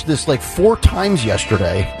watched this like 4 times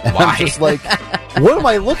yesterday, and Why? I'm just like, what am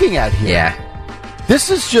I looking at here? Yeah. This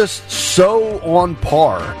is just so on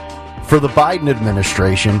par for the Biden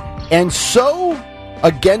administration, and so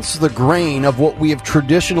against the grain of what we have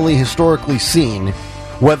traditionally, historically seen,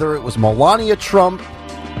 whether it was Melania Trump,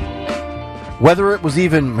 whether it was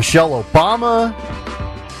even Michelle Obama,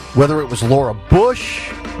 whether it was Laura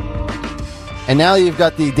Bush, and now you've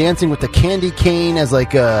got the dancing with the candy cane as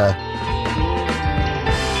like a...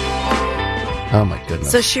 Oh my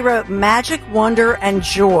goodness. So she wrote, magic, wonder, and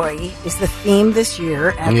joy is the theme this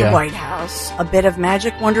year at the White House. A bit of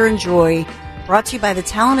magic, wonder, and joy brought to you by the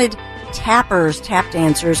talented tap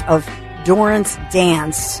dancers of Dorrance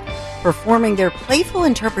Dance, performing their playful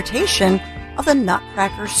interpretation of the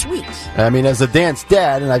Nutcracker Suite. I mean, as a dance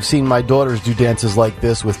dad, and I've seen my daughters do dances like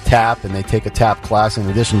this with tap, and they take a tap class in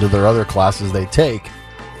addition to their other classes they take.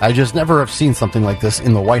 I just never have seen something like this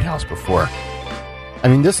in the White House before. I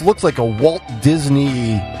mean, this looks like a Walt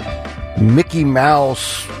Disney, Mickey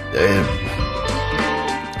Mouse.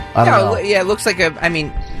 I don't know. Yeah, it looks like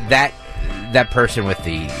that person with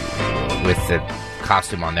the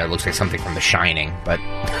costume on there looks like something from The Shining, but.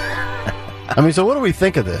 I mean, so what do we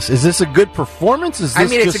think of this? Is this a good performance? Is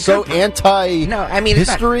this just so anti-history? No, I mean, it's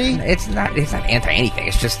not anti-anything.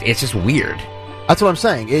 It's just weird. That's what I'm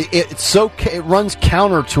saying. It runs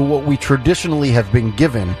counter to what we traditionally have been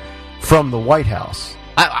given from the White House.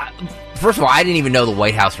 First of all, I didn't even know the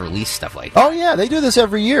White House released stuff like that. Oh, yeah, they do this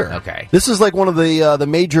every year. Okay. This is like one of the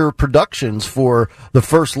major productions for the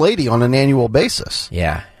First Lady on an annual basis.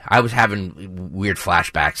 Yeah. I was having weird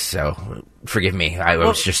flashbacks, so forgive me. I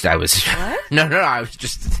was just went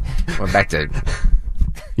back to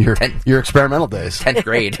your experimental days. 10th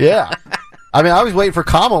grade. Yeah. I mean, I was waiting for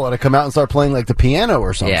Kamala to come out and start playing like the piano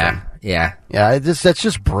or something. Yeah. That's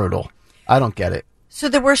just brutal. I don't get it. So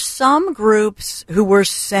there were some groups who were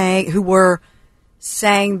saying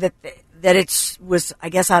that it was, I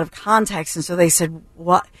guess, out of context, and so they said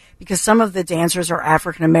what, because some of the dancers are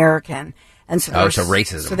African American. And so, so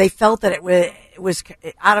racism. So they felt that it was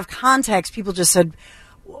out of context. People just said,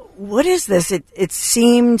 "What is this?" It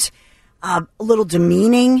seemed a little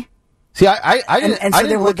demeaning See, I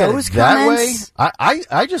didn't look at it that way.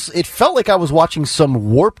 I just, it felt like I was watching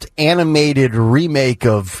some warped animated remake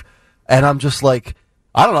of, and I'm just like,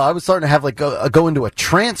 I don't know, I was starting to have like go into a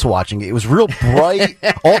trance watching it. It was real bright,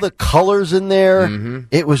 all the colors in there. Mm-hmm.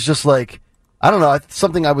 It was just like, I don't know,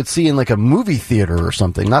 something I would see in like a movie theater or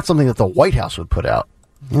something, not something that the White House would put out.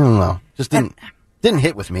 I don't know, just didn't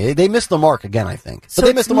hit with me. They missed the mark again, I think. But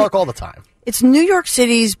they miss the mark all the time. It's New York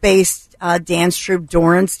City's based dance troupe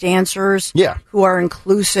Dorrance Dancers, who are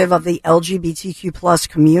inclusive of the LGBTQ plus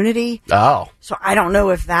community. Oh. So I don't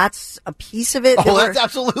know if that's a piece of it. Oh, that's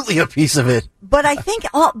absolutely a piece of it. But I think,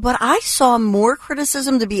 but I saw more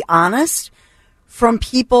criticism, to be honest, from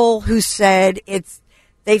people who said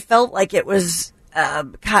they felt like it was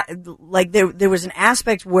like there was an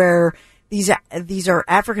aspect where these are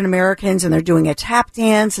African Americans and they're doing a tap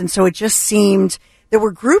dance, and so it just seemed there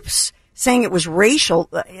were groups saying it was racial.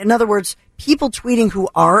 In other words, people tweeting who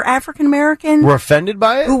are African American were offended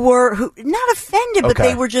by it. Who not offended, but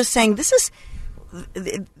they were just saying this is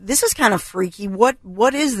kind of freaky.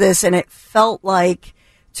 What is this? And it felt like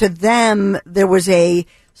to them there was a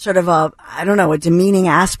sort of a demeaning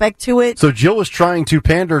aspect to it. So Jill was trying to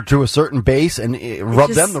pander to a certain base and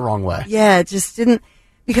rub them the wrong way. Yeah, it just didn't.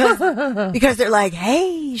 Because they're like,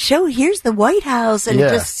 hey, here's the White House, and it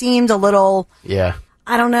just seemed a little, I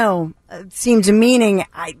don't know, it seemed demeaning.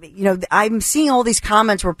 I'm seeing all these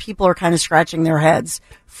comments where people are kind of scratching their heads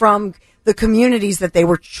from the communities that they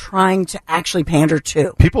were trying to actually pander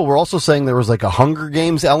to. People were also saying there was like a Hunger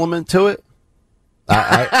Games element to it.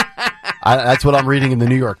 That's what I'm reading in the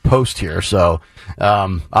New York Post here. So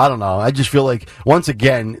I don't know. I just feel like once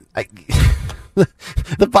again.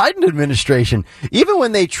 The Biden administration, even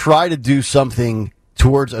when they try to do something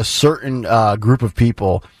towards a certain group of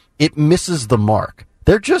people, it misses the mark.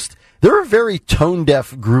 They're a very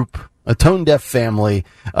tone-deaf group, a tone-deaf family.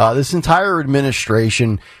 This entire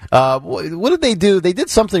administration, what did they do? They did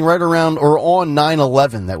something right around or on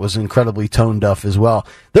 9/11 that was incredibly tone-deaf as well.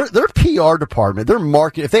 Their PR department,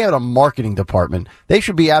 if they had a marketing department, they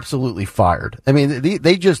should be absolutely fired. I mean,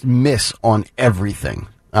 they just miss on everything.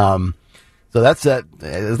 So that's that.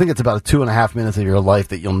 I think it's about 2.5 minutes of your life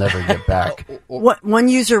that you'll never get back. One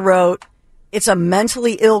user wrote, "It's a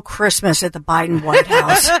mentally ill Christmas at the Biden White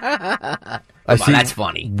House." That's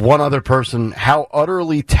funny. One other person, how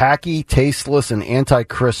utterly tacky, tasteless, and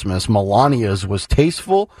anti-Christmas Melania's was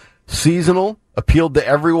tasteful, seasonal, appealed to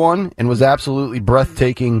everyone, and was absolutely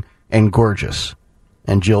breathtaking and gorgeous.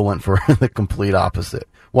 And Jill went for the complete opposite.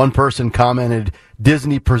 One person commented,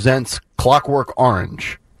 Disney presents Clockwork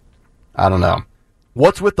Orange. I don't know.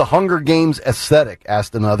 What's with the Hunger Games aesthetic,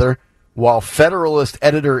 asked another, while Federalist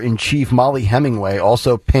editor-in-chief Molly Hemingway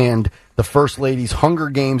also panned the First Lady's Hunger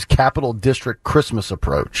Games Capital District Christmas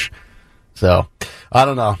approach. So, I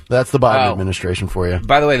don't know. That's the Biden administration for you.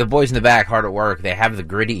 By the way, the boys in the back, hard at work, they have the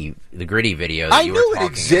gritty video that you were talking about. I knew it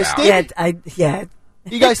existed. Yeah.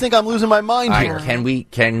 You guys think I'm losing my mind here. Can we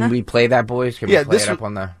play that, boys? Can we play it up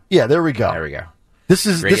on the... Yeah, there we go. There we go. This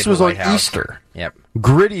was on Easter. Yep.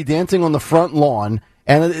 Gritty dancing on the front lawn,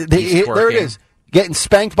 and there it is, getting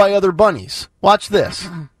spanked by other bunnies. Watch this.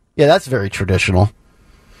 Yeah, that's very traditional.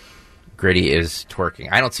 Gritty is twerking.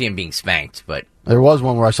 I don't see him being spanked, but there was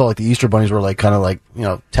one where I saw like the Easter bunnies were like kind of like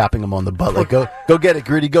tapping him on the butt, like go get it,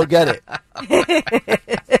 Gritty, go get it.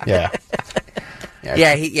 Yeah.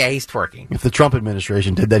 Yeah, he's twerking. If the Trump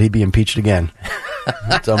administration did that, he'd be impeached again.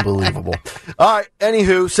 It's unbelievable. All right,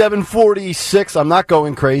 anywho, 7:46. I'm not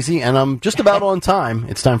going crazy, and I'm just about on time.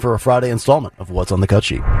 It's time for a Friday installment of What's on the Cut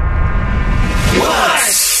Sheet.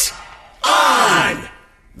 What's on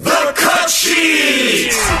the Cut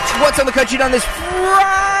Sheet? What's on the Cut Sheet on this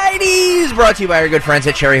Friday is brought to you by our good friends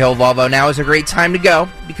at Cherry Hill Volvo. Now is a great time to go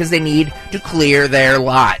because they need to clear their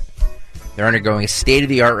lot. They're undergoing a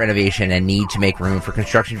state-of-the-art renovation and need to make room for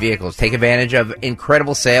construction vehicles. Take advantage of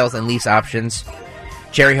incredible sales and lease options.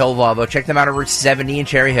 Cherry Hill Volvo. Check them out at Route 70 in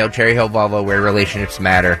Cherry Hill. Cherry Hill Volvo, where relationships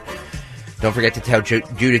matter. Don't forget to tell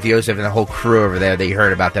Judith Yosef and the whole crew over there that you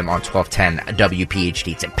heard about them on 1210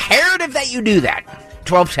 WPHT. It's imperative that you do that.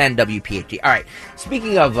 1210 WPHT. All right.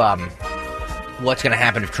 Speaking of what's going to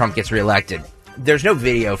happen if Trump gets reelected, there's no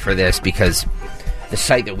video for this because the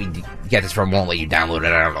site that we get this from won't let you download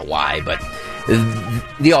it. I don't know why, but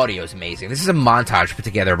the audio is amazing. This is a montage put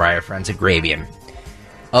together by our friends at Gravian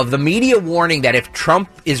of the media warning that if Trump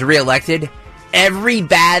is reelected, every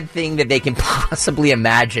bad thing that they can possibly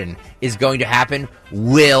imagine is going to happen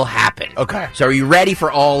will happen. Okay. So are you ready for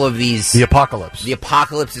all of these? The apocalypse. The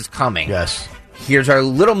apocalypse is coming. Yes. Here's our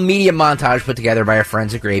little media montage put together by our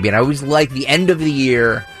friends at Gravian. I always like the end of the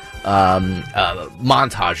year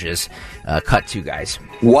montages cut to, guys.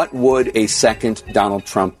 What would a second Donald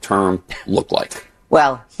Trump term look like?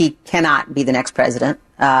 Well, he cannot be the next president.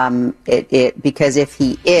 Because if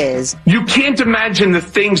he is... You can't imagine the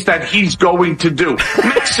things that he's going to do.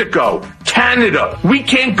 Mexico, Canada. We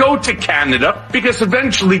can't go to Canada because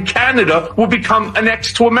eventually Canada will become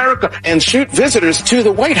annexed to America. And shoot visitors to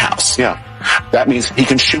the White House. Yeah. That means he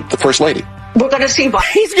can shoot the First Lady. We're going to see...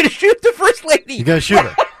 He's going to shoot the First Lady. You're going to shoot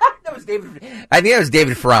her. That was David. I think that was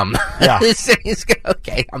David Frum. Yeah.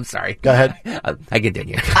 Okay, I'm sorry. Go ahead. I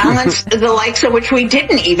continue. Violence, the likes of which we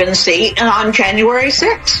didn't even see on January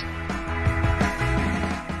 6th.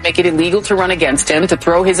 Make it illegal to run against him, to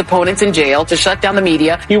throw his opponents in jail, to shut down the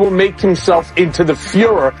media. He will make himself into the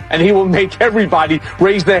Fuhrer, and he will make everybody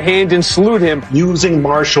raise their hand and salute him. Using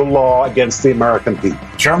martial law against the American people.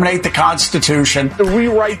 Terminate the Constitution. To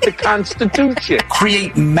rewrite the Constitution.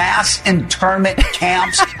 Create mass internment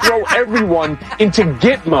camps. Throw everyone into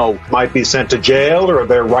Gitmo. Might be sent to jail, or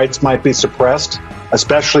their rights might be suppressed,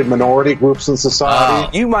 especially minority groups in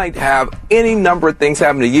society. You might have any number of things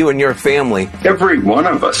happen to you and your family. Every one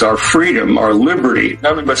of us, our freedom, our liberty,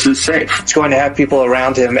 none of us is safe. It's going to have people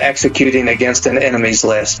around him executing against an enemy's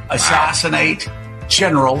list. Assassinate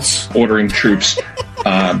generals. Ordering troops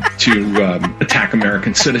to attack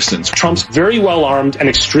American citizens. Trump's very well-armed and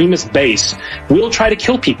extremist base will try to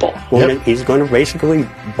kill people. Yep. He's going to basically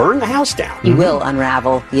burn the house down. He will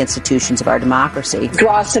unravel the institutions of our democracy.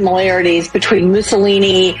 Draw similarities between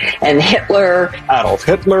Mussolini and Hitler. Adolf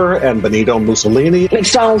Hitler and Benito Mussolini.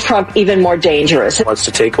 Makes Donald Trump even more dangerous. Wants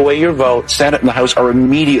to take away your vote. Senate and the House are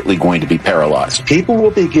immediately going to be paralyzed. People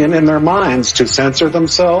will begin in their minds to censor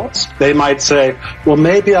themselves. They might say, well,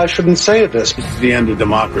 maybe I shouldn't say this. This is the end of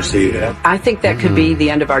democracy. I think that could be the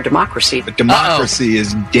end of our democracy. But democracy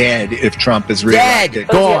is dead if Trump is reelected.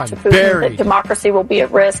 Gone, buried. Democracy will be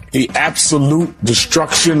at risk. The absolute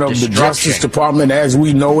destruction of the Justice Department as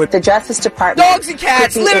we know it. The Justice Department... Dogs and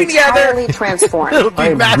cats living together. Transformed. I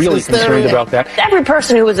am really concerned about that. Every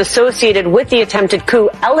person who was associated with the attempted coup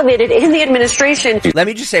elevated in the administration. Let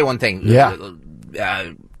me just say one thing.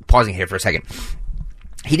 Yeah. Pausing here for a second.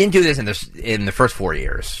 He didn't do this in the first 4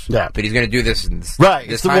 years. Yeah. But he's going to do this in this, right.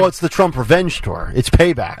 this Well, it's the Trump revenge tour. It's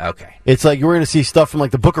payback. Okay. It's like you're going to see stuff from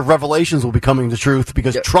like the Book of Revelations will be coming to truth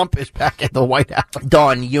because Trump is back at the White House.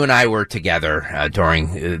 Dawn, you and I were together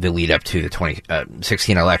during the lead up to the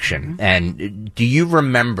 2016 election. And do you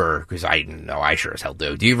remember, because I know I sure as hell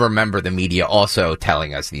do you remember the media also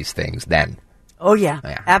telling us these things then? Oh, yeah,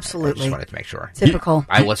 absolutely. I just wanted to make sure. Typical.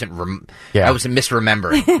 I wasn't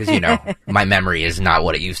misremembering because, my memory is not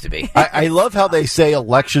what it used to be. I love how they say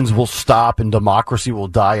elections will stop and democracy will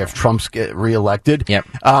die if Trump's get reelected. Yep.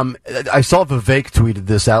 I saw Vivek tweeted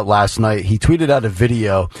this out last night. He tweeted out a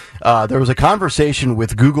video. There was a conversation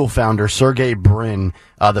with Google founder Sergey Brin,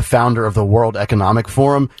 the founder of the World Economic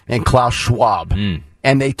Forum, and Klaus Schwab.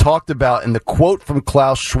 And they talked about, and the quote from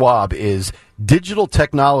Klaus Schwab is, digital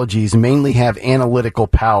technologies mainly have analytical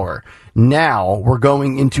power. Now we're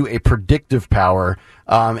going into a predictive power.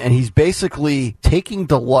 And he's basically taking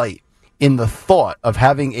delight in the thought of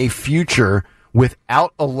having a future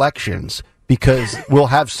without elections because we'll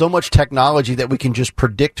have so much technology that we can just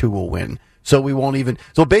predict who will win. So we won't even,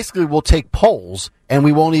 so basically we'll take polls and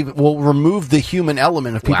we'll remove the human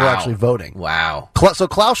element of people actually voting. Wow. So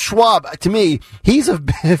Klaus Schwab, to me, he's a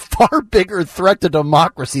far bigger threat to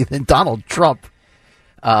democracy than Donald Trump.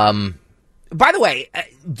 By the way,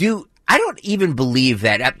 I don't even believe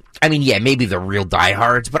that. I mean, yeah, maybe the real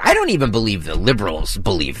diehards, but I don't even believe the liberals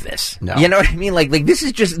believe this. No. You know what I mean? Like this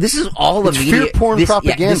is all a media. Fear porn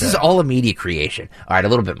propaganda. This is all a media creation. All right, a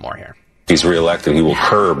little bit more here. If he's reelected, he will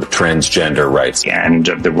curb transgender rights. And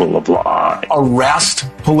the rule of law. Arrest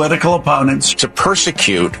political opponents. To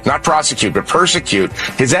persecute, not prosecute, but persecute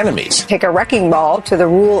his enemies. Take a wrecking ball to the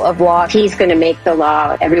rule of law. He's going to make the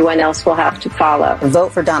law. Everyone else will have to follow. A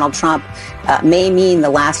vote for Donald Trump may mean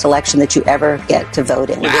the last election that you ever get to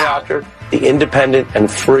vote in. Go after the independent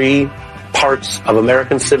and free parts of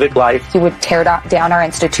American civic life. He would tear down our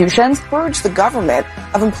institutions. Purge the government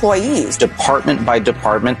of employees. Department by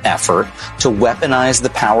department effort to weaponize the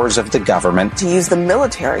powers of the government. To use the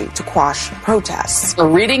military to quash protests.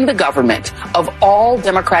 Ridding the government of all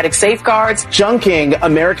democratic safeguards. Junking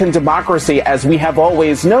American democracy as we have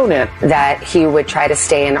always known it. That he would try to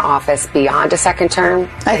stay in office beyond a second term.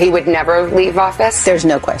 He would never leave office. There's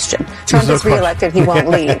no question. Trump is reelected, he won't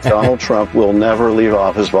leave. Donald Trump will never leave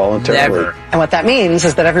office voluntarily. Never. And what that means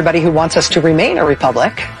is that everybody who wants us to remain a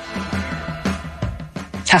republic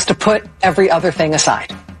has to put every other thing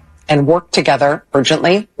aside and work together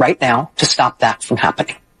urgently right now to stop that from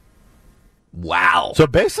happening. Wow. So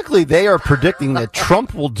basically, they are predicting that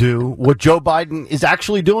Trump will do what Joe Biden is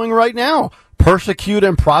actually doing right now: persecute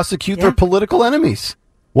and prosecute their political enemies.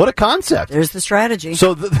 What a concept. There's the strategy.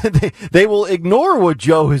 So they will ignore what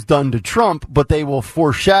Joe has done to Trump, but they will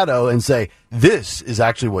foreshadow and say, this is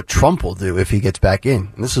actually what Trump will do if he gets back in.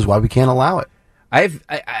 And this is why we can't allow it.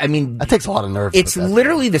 I mean, that takes a lot of nerve. It's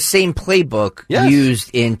literally the same playbook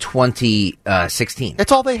used in 2016.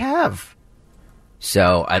 That's all they have.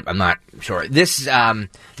 So I'm not sure. This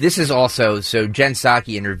is also, so Jen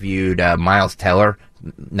Psaki interviewed Miles Teller.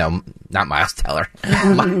 No, not Miles Teller.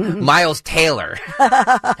 Miles Taylor.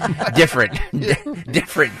 Different.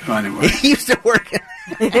 Anyway. He used to work.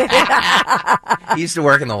 He used to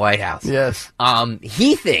work in the White House. Yes.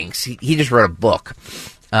 He thinks he just wrote a book.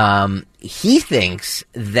 He thinks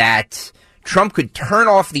that Trump could turn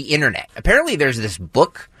off the internet. Apparently, there's this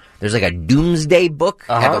book. There's like a doomsday book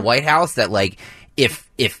at the White House that, like, if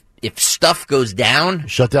stuff goes down,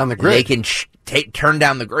 shut down the grid. They can turn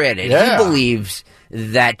down the grid, and he believes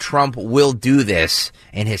that Trump will do this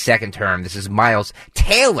in his second term. This is Miles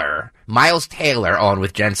Taylor on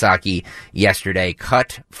with Jen Psaki yesterday.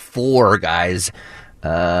 Cut 4, guys.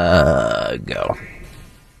 Go.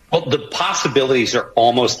 Well, the possibilities are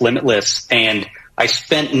almost limitless, and I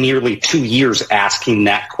spent nearly 2 years asking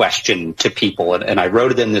that question to people, and I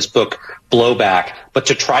wrote it in this book, Blowback, but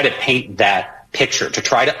to try to paint that picture, to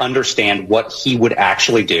try to understand what he would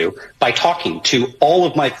actually do by talking to all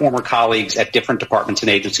of my former colleagues at different departments and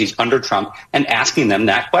agencies under Trump and asking them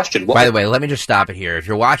that question. By the way, let me just stop it here. If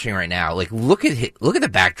you're watching right now, like, look at the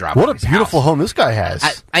backdrop. What a beautiful home this guy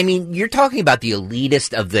has. I mean, you're talking about the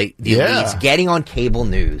elitist of the elites getting on cable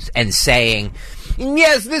news and saying,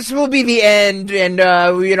 yes, this will be the end, and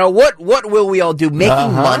what will we all do?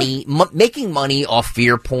 Making money off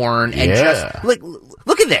fear porn, and just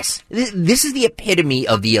look at this. This is the epitome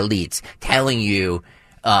of the elites telling you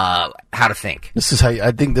how to think. This is how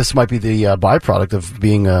I think this might be the byproduct of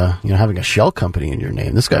being having a shell company in your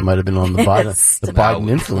name. This guy might have been on the Biden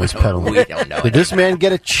influence peddling. We don't know. Did this man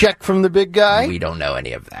get a check from the big guy? We don't know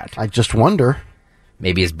any of that. I just wonder.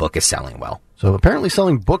 Maybe his book is selling well. So apparently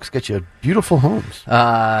selling books gets you beautiful homes.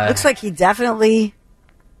 Looks like he definitely,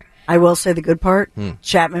 I will say the good part,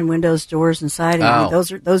 Chapman windows, doors inside. I mean,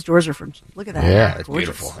 those doors are from, look at that. Yeah, it's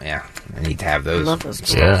beautiful. Yeah, I need to have those. I love those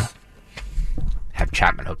doors. Yeah. Have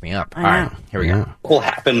Chapman hook me up. I All right, here we go. Will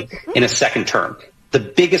happen in a second term. The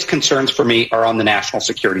biggest concerns for me are on the national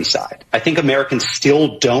security side. I think Americans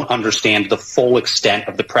still don't understand the full extent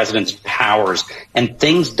of the president's powers and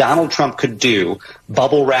things Donald Trump could do,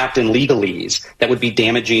 bubble wrapped in legalese, that would be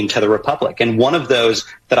damaging to the republic. And one of those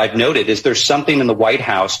that I've noted is there's something in the White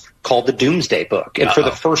House called the Doomsday Book. And for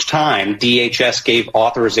the first time, DHS gave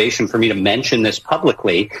authorization for me to mention this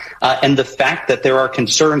publicly. And the fact that there are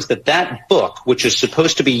concerns that that book, which is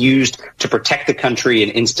supposed to be used to protect the country in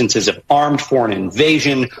instances of armed foreign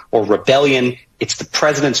invasion or rebellion, it's the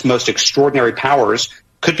president's most extraordinary powers,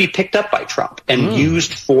 could be picked up by Trump and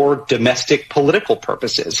used for domestic political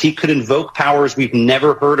purposes. He could invoke powers we've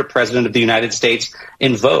never heard a president of the United States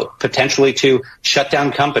invoke, potentially to shut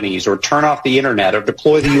down companies or turn off the internet or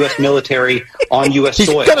deploy the U.S. military on U.S.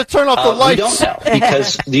 soil. He's got to turn off the lights. We don't know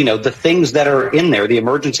because, the things that are in there, the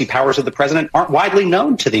emergency powers of the president, aren't widely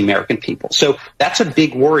known to the American people. So that's a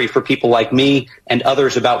big worry for people like me and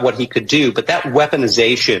others about what he could do. But that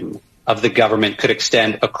weaponization of the government could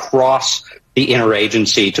extend across the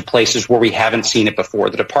interagency to places where we haven't seen it before.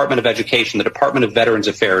 The Department of Education, the Department of Veterans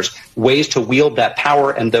Affairs, ways to wield that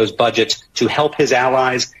power and those budgets to help his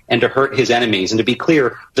allies and to hurt his enemies. And to be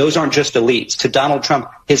clear, those aren't just elites. To Donald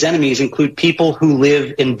Trump, his enemies include people who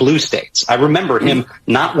live in blue states. I remember him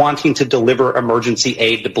not wanting to deliver emergency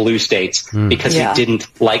aid to blue states because he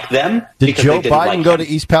didn't like them. Did Joe Biden go to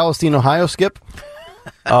East Palestine, Ohio, Skip?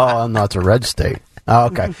 Oh, no, it's a red state. Oh,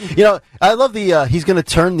 okay. I love he's going to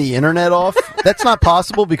turn the internet off. That's not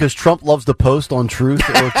possible because Trump loves to post on Truth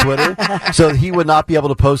or Twitter. So he would not be able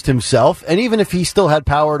to post himself. And even if he still had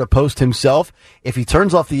power to post himself, if he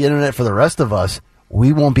turns off the internet for the rest of us,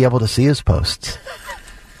 we won't be able to see his posts.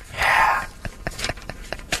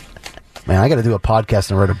 Man, I got to do a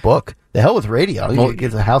podcast and write a book. The hell with radio. You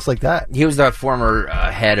get a house like that. He was the former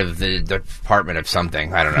head of the Department of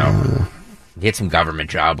something. I don't know. He had some government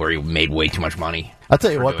job where he made way too much money. I'll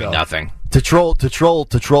tell you what, doing though, nothing. To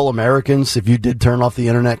troll Americans, if you did turn off the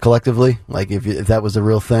internet collectively, like if that was a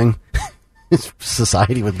real thing,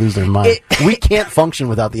 society would lose their mind. We can't function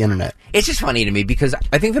without the internet. It's just funny to me because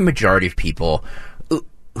I think the majority of people,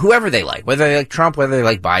 whoever they like, whether they like Trump, whether they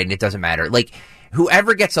like Biden, it doesn't matter. Like,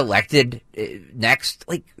 whoever gets elected next,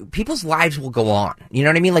 like, people's lives will go on. You know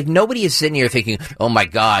what I mean? Like, nobody is sitting here thinking, oh my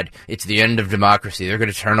God, it's the end of democracy. They're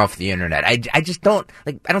going to turn off the internet. I just don't,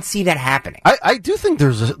 like, I don't see that happening. I do think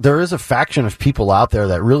there is a faction of people out there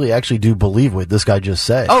that really actually do believe what this guy just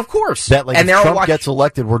said. Oh, of course. That, like, and if Trump gets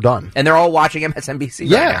elected, we're done. And they're all watching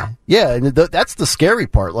MSNBC right now. Yeah, and that's the scary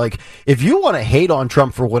part. Like, if you want to hate on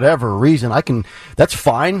Trump for whatever reason, that's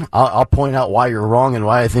fine. I'll point out why you're wrong and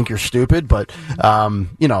why I think you're stupid. But,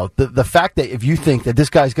 the fact that if you think that this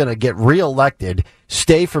guy's going to get reelected,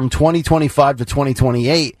 stay from 2025 to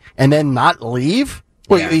 2028, and then not leave?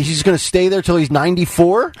 Wait, he's going to stay there till he's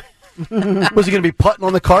 94? Was he going to be putting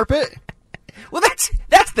on the carpet? Well, that's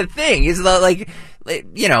the thing. Is like,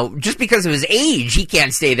 just because of his age, he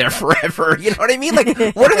can't stay there forever. You know what I mean? Like,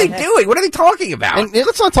 what are they doing? What are they talking about? And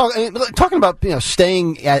let's not talking about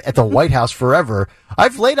staying at the White House forever.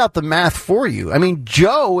 I've laid out the math for you. I mean,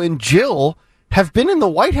 Joe and Jill have been in the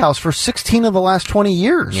White House for 16 of the last 20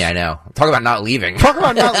 years. Yeah, I know. Talk about not leaving.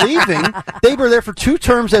 They were there for 2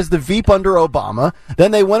 terms as the Veep under Obama.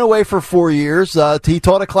 Then they went away for 4 years. He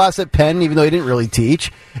taught a class at Penn, even though he didn't really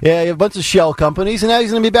teach. Yeah, a bunch of shell companies, and now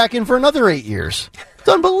he's going to be back in for another 8 years. It's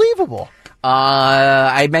unbelievable.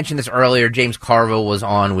 I mentioned this earlier. James Carville was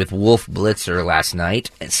on with Wolf Blitzer last night,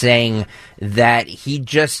 saying that he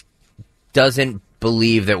just doesn't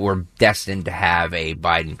believe that we're destined to have a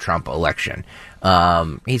Biden-Trump election.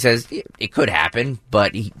 He says it could happen,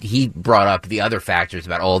 but he brought up the other factors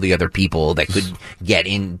about all the other people that could get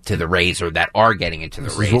into the race or that are getting into the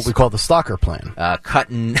race. This is what we call the stalker plan.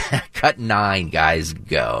 Cut 9, guys,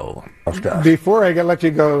 go. Before I let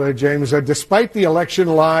you go, James, despite the election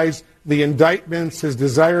lies, the indictments, his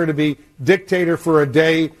desire to be dictator for a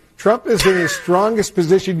day, Trump is in his strongest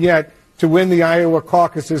position yet to win the Iowa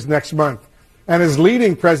caucuses next month, and is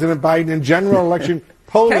leading President Biden in general election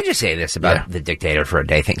polling. Can I just say this about the dictator for a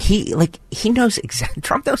day thing?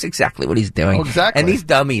 Trump knows exactly what he's doing. Oh, exactly. And these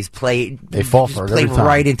dummies play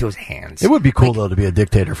right into his hands. It would be cool, though, to be a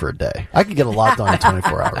dictator for a day. I could get a lot done in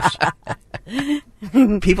 24 hours.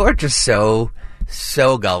 People are just so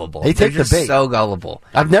gullible. They take the bait. So gullible.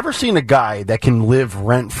 I've never seen a guy that can live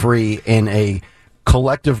rent-free in a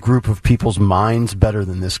collective group of people's minds better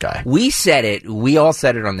than this guy. We said it. We all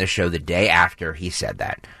said it on this show the day after he said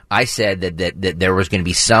that. I said that there was going to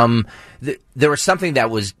be there was something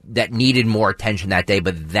that needed more attention that day,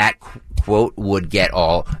 but that quote would get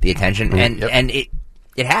all the attention, and it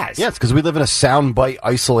has. Yeah, it's because we live in a soundbite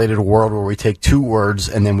isolated world where we take 2 words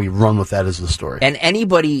and then we run with that as the story. And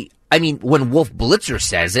anybody, I mean, when Wolf Blitzer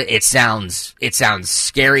says it, it sounds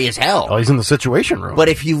scary as hell. Oh, he's in the Situation Room. But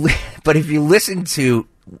if you listen to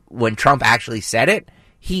when Trump actually said it,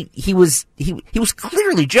 he was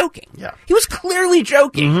clearly joking. Yeah, he was clearly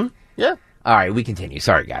joking. Mm-hmm. Yeah. All right, we continue.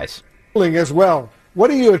 Sorry, guys. As well, what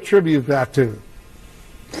do you attribute that to?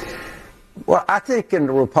 Well, I think within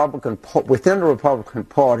the Republican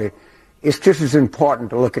Party, it's just as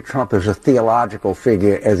important to look at Trump as a theological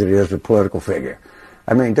figure as it is a political figure.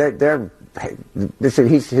 I mean, his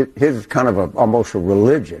is kind of almost a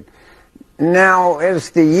religion. Now,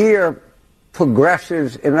 as the year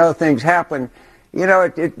progresses and other things happen,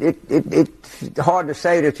 it's hard to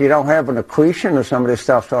say that you don't have an accretion or some of this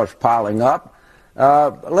stuff starts piling up.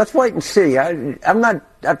 Let's wait and see. I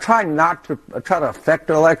try to affect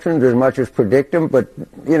elections as much as predict them, but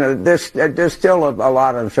there's still a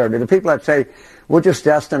lot of uncertainty. The people that say we're just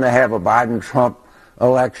destined to have a Biden-Trump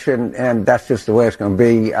election and that's just the way it's going to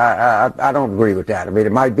be, I don't agree with that. I mean,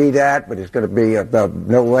 it might be that, but it's going to be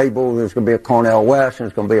no label. There's going to be a Cornel West, and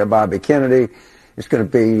it's going to be a Bobby Kennedy. It's going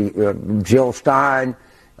to be Jill Stein.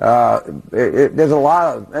 There's a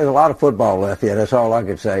lot of football left yet. That's all I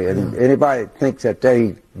can say. And anybody that thinks that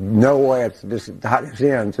they know where this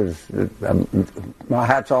ends, my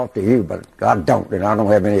hat's off to you. But I don't, and I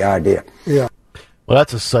don't have any idea. Yeah. Well,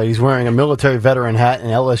 that's a sight. He's wearing a military veteran hat and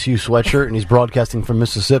LSU sweatshirt, and he's broadcasting from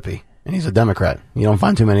Mississippi. And he's a Democrat. You don't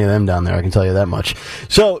find too many of them down there, I can tell you that much.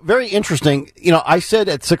 So, very interesting. I said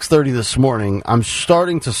at 6:30 this morning, I'm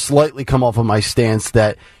starting to slightly come off of my stance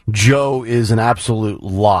that Joe is an absolute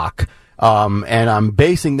lock. And I'm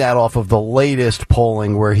basing that off of the latest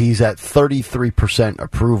polling where he's at 33%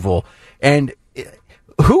 approval. And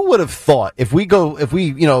who would have thought if we go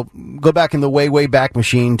back in the way back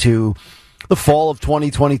machine to the fall of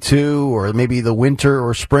 2022 or maybe the winter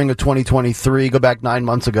or spring of 2023, go back 9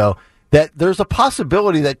 months ago, that there's a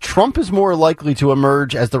possibility that Trump is more likely to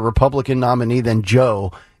emerge as the Republican nominee than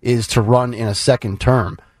Joe is to run in a second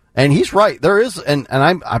term. And he's right. There is, and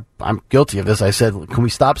I'm guilty of this. I said, can we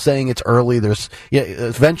stop saying it's early?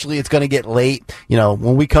 Eventually it's going to get late.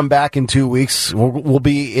 When we come back in 2 weeks, we'll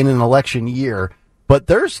be in an election year. But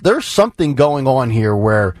there's something going on here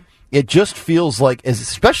where it just feels like,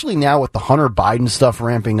 especially now with the Hunter Biden stuff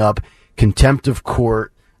ramping up, contempt of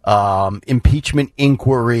court, impeachment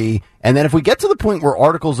inquiry, and then if we get to the point where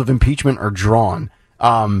articles of impeachment are drawn,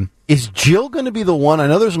 is Jill going to be the one? I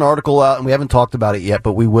know there's an article out, and we haven't talked about it yet,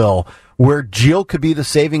 but we will, where Jill could be the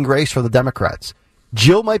saving grace for the Democrats.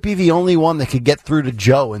 Jill might be the only one that could get through to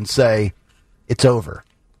Joe and say, it's over.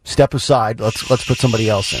 Step aside. Let's put somebody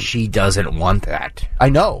else in. She doesn't want that. I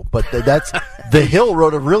know, but that's The Hill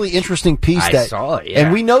wrote a really interesting piece I saw it, yeah.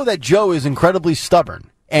 And we know that Joe is incredibly stubborn,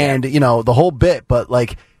 and the whole bit. But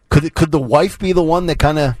like, could the wife be the one that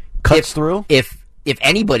kind of cuts through? If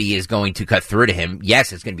anybody is going to cut through to him,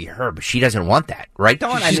 yes, it's going to be her. But she doesn't want that, right,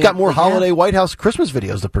 Dawn? She's got more holiday White House Christmas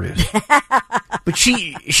videos to produce. But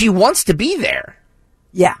she wants to be there.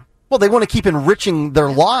 Yeah. Well, they want to keep enriching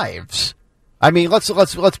their lives. I mean, let's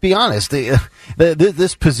be honest.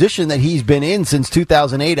 This position that he's been in since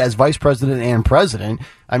 2008 as vice president and president.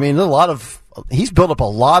 I mean, he's built up a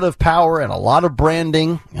lot of power and a lot of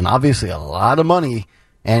branding and obviously a lot of money.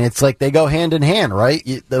 And it's like they go hand in hand, right?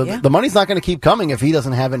 The money's not going to keep coming if he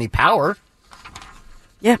doesn't have any power.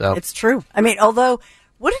 Yeah, It's true. I mean, although,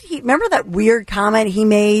 remember that weird comment he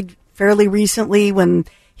made fairly recently when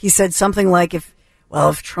he said something like, if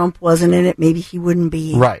Trump wasn't in it, maybe he wouldn't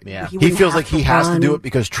be. Right. Yeah. He feels like he has to do it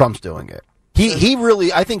because Trump's doing it. He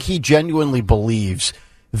really, I think he genuinely believes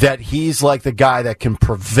that he's like the guy that can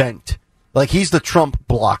prevent, like he's the Trump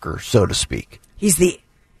blocker, so to speak. He's the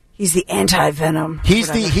anti-venom. He's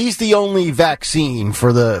the only vaccine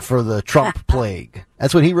for the Trump plague.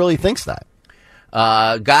 That's what he really thinks that.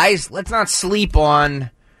 Guys, let's not sleep on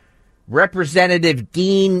Representative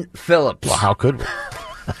Dean Phillips. Well, how could we?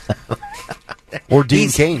 Or Dean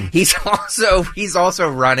Cain. He's also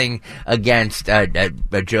running against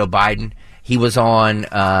Joe Biden. He was on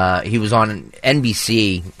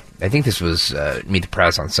NBC. I think this was Meet the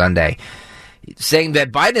Press on Sunday, saying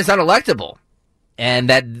that Biden is unelectable and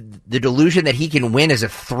that the delusion that he can win is a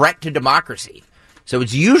threat to democracy. So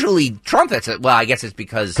it's usually Trump that's I guess it's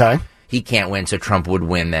because he can't win, so Trump would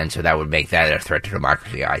win then, so that would make that a threat to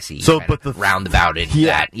democracy. I see. So, but the roundabout in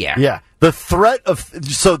that, yeah. Yeah. The threat of,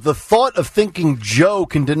 so the thought of thinking Joe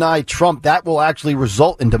can deny Trump, that will actually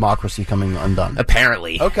result in democracy coming undone.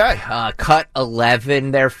 Apparently. Okay. Cut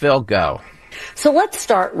 11 there, Phil, go. So let's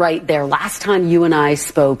start right there. Last time you and I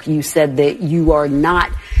spoke, you said that you are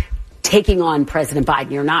not taking on President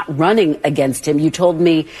Biden. You're not running against him. You told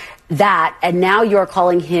me that, and now you're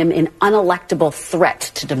calling him an unelectable threat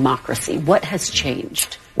to democracy. What has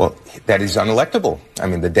changed? Well, that is unelectable. I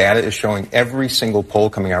mean, the data is showing every single poll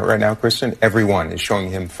coming out right now, Kristen, every one is showing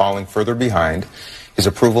him falling further behind, his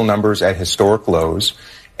approval numbers at historic lows.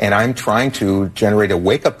 And I'm trying to generate a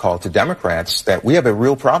wake-up call to Democrats that we have a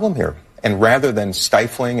real problem here. And rather than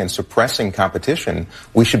stifling and suppressing competition,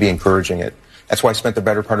 we should be encouraging it. That's why I spent the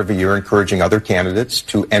better part of a year encouraging other candidates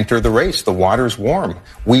to enter the race. The water's warm.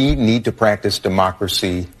 We need to practice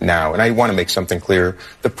democracy now. And I want to make something clear.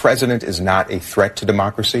 The president is not a threat to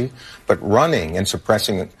democracy, but running and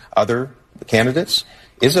suppressing other candidates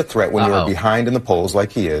is a threat when you're behind in the polls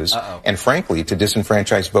like he is. And frankly, to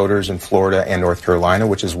disenfranchise voters in Florida and North Carolina,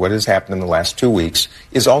 which is what has happened in the last 2 weeks,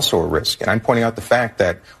 is also a risk. And I'm pointing out the fact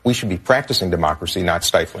that we should be practicing democracy, not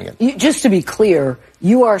stifling it. Just to be clear,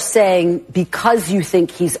 you are saying because you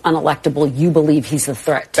think he's unelectable, you believe he's a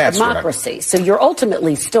threat to democracy. So you're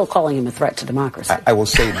ultimately still calling him a threat to democracy. I will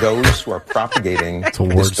say those who are propagating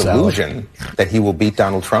this delusion that he will beat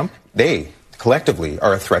Donald Trump, they collectively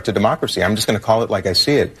are a threat to democracy. I'm just going to call it like I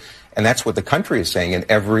see it. And that's what the country is saying in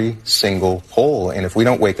every single poll. And if we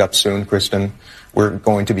don't wake up soon, Kristen, we're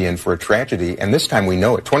going to be in for a tragedy. And this time we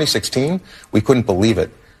know it. 2016, we couldn't believe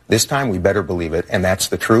it. This time we better believe it. And that's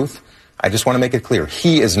the truth. I just want to make it clear.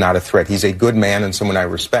 He is not a threat. He's a good man and someone I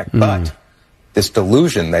respect. But this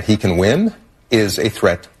delusion that he can win is a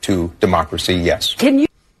threat to democracy, yes. Can you?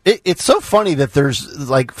 It's so funny that there's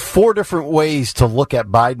like 4 different ways to look at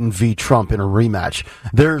Biden v. Trump in a rematch.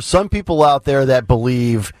 There's some people out there that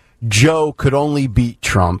believe Joe could only beat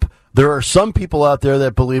Trump. There are some people out there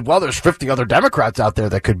that believe, well, there's 50 other Democrats out there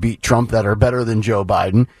that could beat Trump that are better than Joe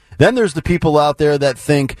Biden. Then there's the people out there that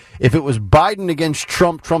think if it was Biden against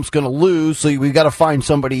Trump, Trump's going to lose, so we've got to find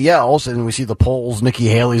somebody else. And we see the polls, Nikki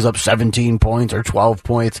Haley's up 17 points or 12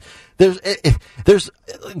 points. There's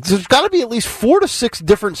got to be at least 4 to 6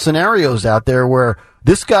 different scenarios out there where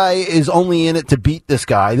this guy is only in it to beat this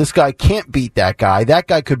guy. This guy can't beat that guy. That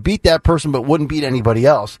guy could beat that person but wouldn't beat anybody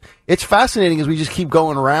else. It's fascinating as we just keep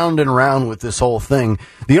going round and round with this whole thing.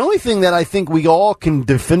 The only thing that I think we all can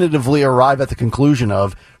definitively arrive at the conclusion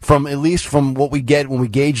of, from at least from what we get when we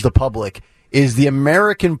gauge the public, is the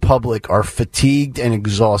American public are fatigued and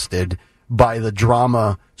exhausted by the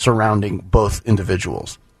drama surrounding both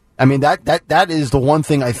individuals. I mean, that is the one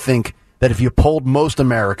thing I think that if you polled most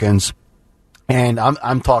Americans, and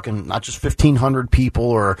I'm talking not just 1,500 people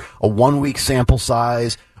or a 1-week sample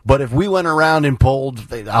size, but if we went around and polled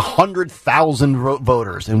 100,000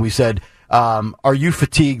 voters and we said, are you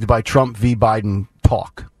fatigued by Trump v. Biden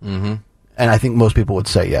talk? Mm-hmm. And I think most people would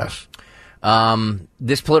say yes.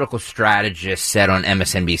 This political strategist said on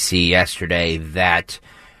MSNBC yesterday that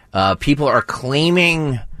people are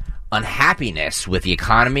claiming unhappiness with the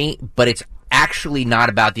economy, but it's actually not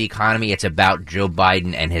about the economy. It's about Joe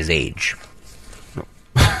Biden and his age.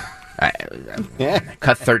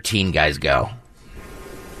 Cut 13, guys, go.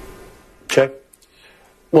 Okay.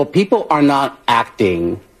 Well, people are not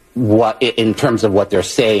acting in terms of what they're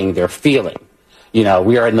saying, they're feeling. You know,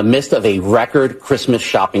 we are in the midst of a record Christmas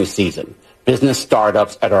shopping season. Business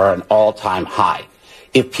startups are at an all-time high.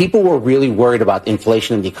 If people were really worried about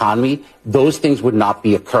inflation in the economy, those things would not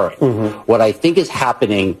be occurring. Mm-hmm. What I think is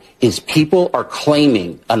happening is people are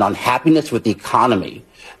claiming an unhappiness with the economy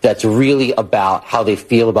that's really about how they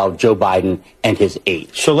feel about Joe Biden and his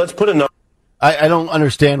age. So let's put a number. I don't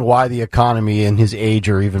understand why the economy and his age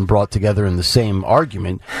are even brought together in the same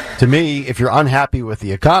argument. To me, if you're unhappy with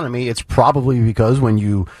the economy, it's probably because when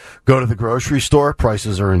you go to the grocery store,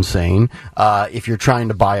 prices are insane. If you're trying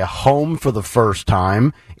to buy a home for the first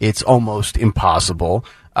time, it's almost impossible.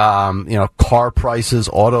 Car prices,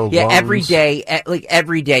 auto loans.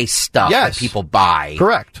 everyday stuff that people buy.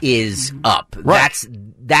 Correct. Is up. Right.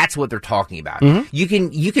 That's what they're talking about. Mm-hmm.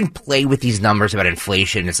 You can play with these numbers about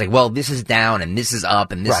inflation. It's like, well, this is down and this is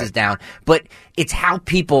up and this is down. But it's how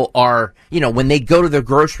people are, when they go to their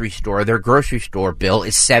grocery store bill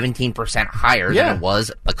is 17% higher than it was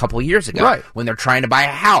a couple of years ago. Right. When they're trying to buy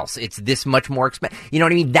a house, it's this much more expensive. You know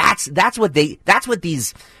what I mean? That's what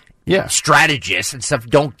these strategists and stuff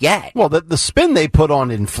don't get. Well, the spin they put on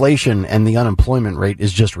inflation and the unemployment rate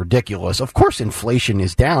is just ridiculous. Of course, inflation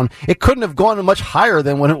is down. It couldn't have gone much higher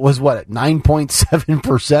than when it was, at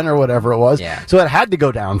 9.7% or whatever it was. Yeah. So it had to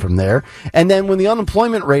go down from there. And then when the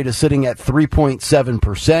unemployment rate is sitting at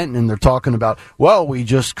 3.7% and they're talking about, well, we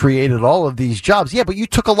just created all of these jobs. Yeah, but you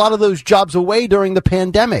took a lot of those jobs away during the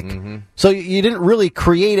pandemic. Mm-hmm. So you didn't really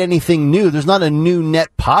create anything new. There's not a new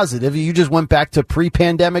net positive. You just went back to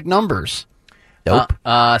pre-pandemic numbers. Nope.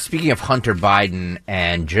 Speaking of Hunter Biden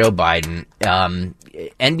and Joe Biden,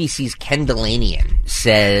 NBC's Ken Delanian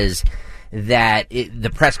says that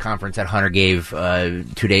the press conference that Hunter gave 2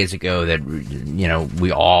 days ago that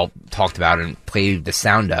we all talked about and played the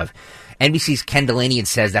sound of, NBC's Ken Delanian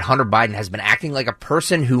says that Hunter Biden has been acting like a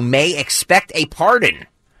person who may expect a pardon.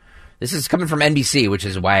 This is coming from NBC, which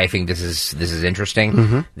is why I think this is interesting.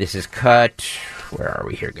 Mm-hmm. This is cut. Where are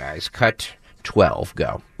we here, guys? Cut 12,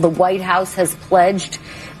 go. The White House has pledged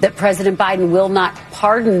that President Biden will not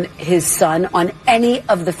pardon his son on any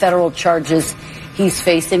of the federal charges he's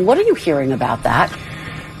facing. What are you hearing about that?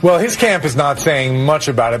 Well, his camp is not saying much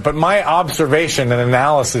about it, but my observation and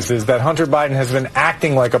analysis is that Hunter Biden has been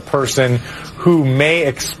acting like a person who may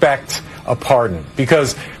expect a pardon.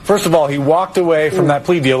 Because, first of all, he walked away from that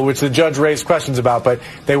plea deal, which the judge raised questions about, but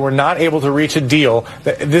they were not able to reach a deal.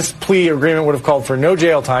 This plea agreement would have called for no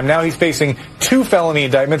jail time. Now he's facing 2 felony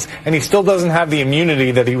indictments, and he still doesn't have the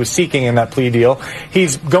immunity that he was seeking in that plea deal.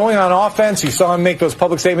 He's going on offense. You saw him make those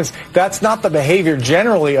public statements. That's not the behavior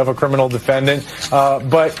generally of a criminal defendant,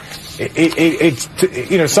 but it's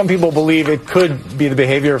some people believe it could be the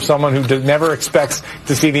behavior of someone who never expects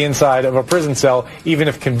to see the inside of a prison cell, even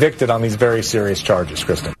if convicted on these very serious charges,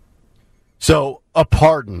 Kristen. So, a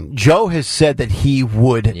pardon. Joe has said that he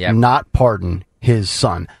would not pardon his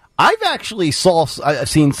son. I've actually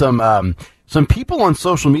seen some people on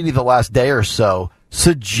social media the last day or so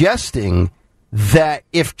suggesting that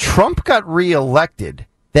if Trump got reelected,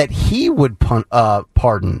 that he would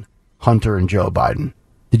pardon Hunter and Joe Biden.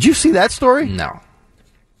 Did you see that story? No.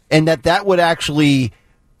 And that would actually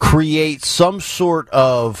create some sort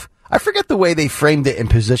of, I forget the way they framed it and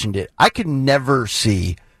positioned it. I could never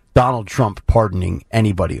see Donald Trump pardoning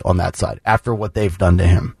anybody on that side after what they've done to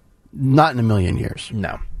him. Not in a million years.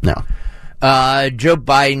 No. Joe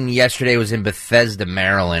Biden yesterday was in Bethesda,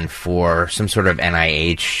 Maryland for some sort of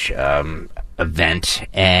NIH event,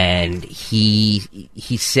 and he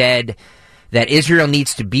said that Israel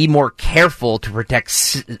needs to be more careful to protect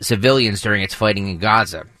civilians during its fighting in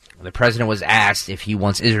Gaza. The president was asked if he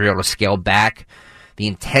wants Israel to scale back the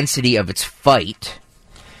intensity of its fight.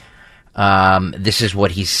 This is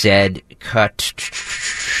what he said.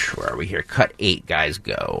 Where are we here? Cut 8, guys,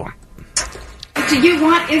 go. Do you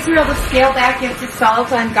want Israel to scale back its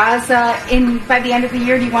assault on Gaza by the end of the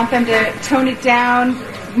year? Do you want them to tone it down,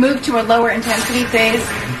 move to a lower intensity phase?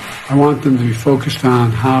 I want them to be focused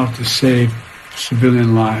on how to save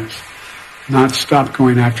civilian lives, not stop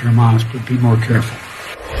going after Hamas, but be more careful.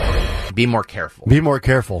 Be more careful. Be more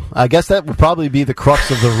careful. I guess that would probably be the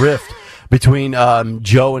crux of the rift between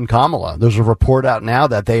Joe and Kamala. There's a report out now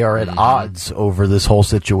that they are at odds over this whole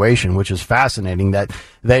situation, which is fascinating that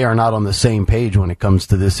they are not on the same page when it comes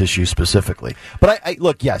to this issue specifically. But I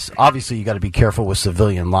look, yes, obviously you got to be careful with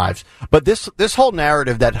civilian lives. But this whole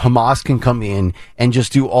narrative that Hamas can come in and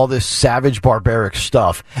just do all this savage, barbaric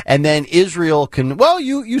stuff, and then Israel can, well,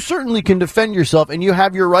 you certainly can defend yourself and you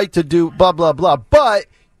have your right to do blah, blah, blah. But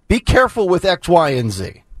be careful with X, Y, and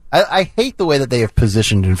Z. I hate the way that they have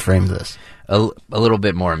positioned and framed this. A little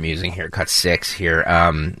bit more amusing here. Cut 6 here.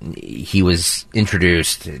 He was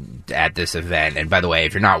introduced at this event, and by the way,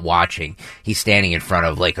 if you're not watching, he's standing in front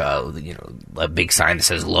of like a big sign that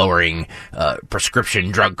says lowering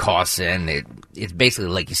prescription drug costs, and it's basically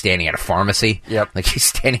like he's standing at a pharmacy. Yep. Like he's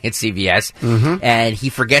standing at CVS, and he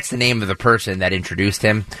forgets the name of the person that introduced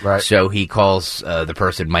him. Right. So he calls the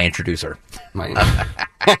person my introducer.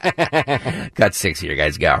 Cut 6 here,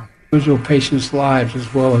 guys. Go. Individual patients' lives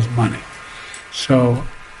as well as money. So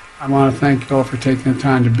I want to thank you all for taking the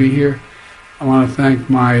time to be here. I want to thank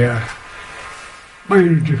my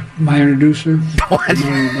introducer.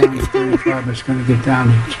 It's going to get down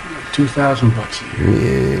to $2,000 a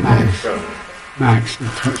year. Max,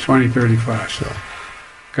 2035. So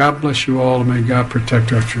God bless you all, and may God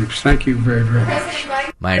protect our troops. Thank you very, very much.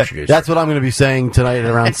 My introducer. That's what I'm going to be saying tonight at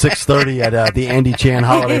around 6:30 at the Andy Chan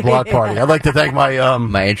Holiday Block Party. I'd like to thank my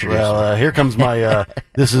my introducer. Well, here comes my.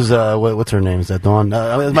 This is what's her name? Is that Dawn?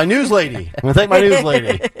 My news lady. I'm going to thank my news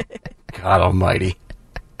lady. God Almighty.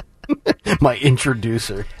 My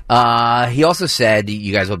introducer. He also said,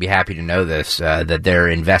 you guys will be happy to know this, that they're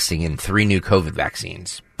investing in 3 new COVID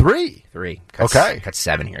vaccines. 3. Cut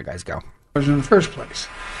 7 here, guys. Go. In the first place,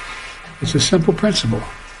 it's a simple principle.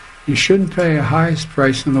 You shouldn't pay the highest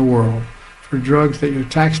price in the world for drugs that your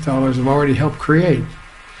tax dollars have already helped create.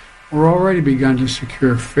 We're already begun to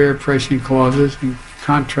secure fair pricing clauses and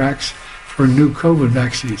contracts for new COVID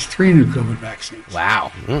vaccines, 3 new COVID vaccines.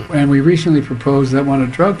 Wow. And we recently proposed that when a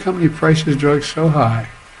drug company prices drugs so high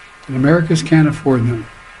that Americans can't afford them,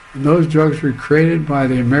 and those drugs were created by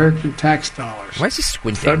the American tax dollars, why is he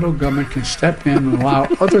squinting? The federal government can step in and allow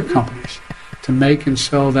other companies to make and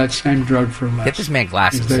sell that same drug for less. Get this man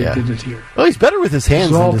glasses. They did it here. Well, he's better with his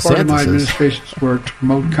hands than DeSantis is. This is all part of my administration's work to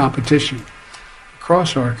promote competition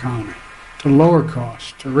across our economy, to lower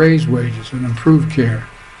costs, to raise wages, and improve care.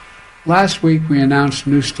 Last week, we announced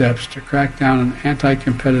new steps to crack down on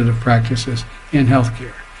anti-competitive practices in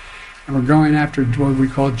healthcare. And we're going after what we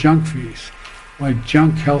call junk fees, like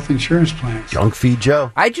junk health insurance plans. Junk fee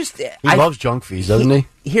Joe. He loves junk fees, doesn't he?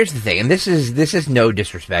 Here's the thing, and this is no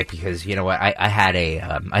disrespect, because you know what, I had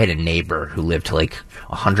a neighbor who lived to like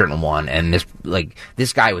 101, and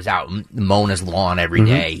this guy was out mowing his lawn every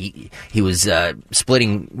day. He was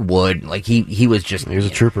splitting wood, like he was a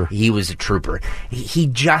trooper. He was a trooper. He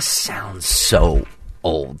just sounds so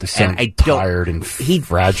old. Tired and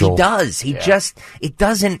fragile. He does. It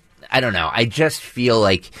doesn't. I don't know. I just feel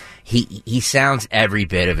like he sounds every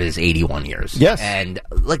bit of his 81 years. Yes. And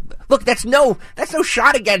look, that's no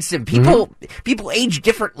shot against him. People age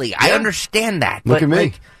differently. Yeah. I understand that. Look at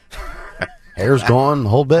me. Hair's gone, the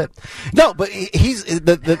whole bit. No, but he's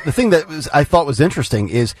the thing that I thought was interesting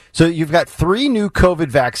is, so you've got 3 new COVID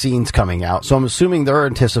vaccines coming out. So I'm assuming they're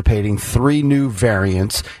anticipating 3 new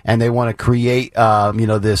variants, and they want to create,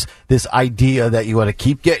 this idea that you want to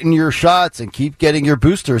keep getting your shots and keep getting your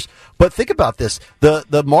boosters. But think about this: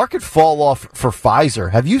 the market fall off for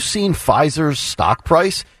Pfizer. Have you seen Pfizer's stock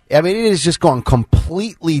price? I mean, it has just gone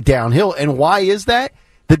completely downhill. And why is that?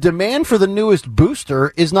 The demand for the newest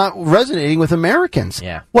booster is not resonating with Americans.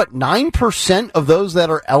 Yeah. What, 9% of those that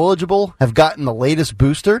are eligible have gotten the latest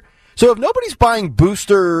booster? So if nobody's buying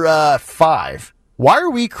booster 5, why are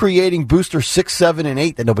we creating booster 6, 7, and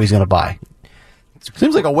 8 that nobody's going to buy?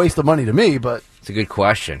 Seems like a waste of money to me, but... It's a good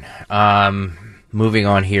question. Moving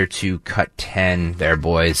on here to cut 10 there,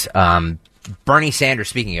 boys. Bernie Sanders,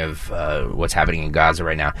 speaking of what's happening in Gaza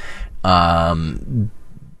right now,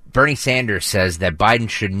 Bernie Sanders says that Biden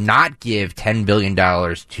should not give $10 billion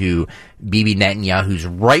to Bibi Netanyahu's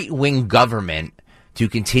right-wing government to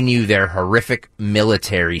continue their horrific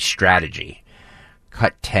military strategy.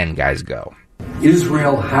 Cut 10, guys, go.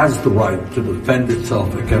 Israel has the right to defend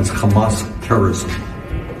itself against Hamas terrorism.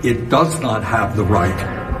 It does not have the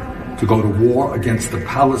right to go to war against the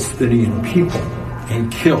Palestinian people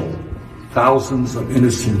and kill thousands of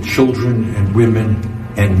innocent children and women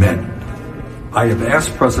and men. I have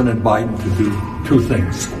asked President Biden to do two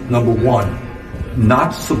things. Number one,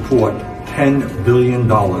 not support $10 billion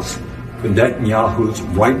for Netanyahu's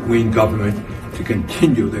right-wing government to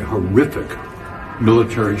continue their horrific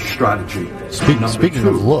military strategy. Speaking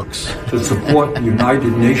of looks, to support the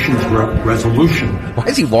United Nations resolution. Why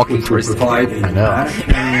is he walking towards to provide a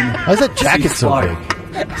humanitarian Why is that jacket so big?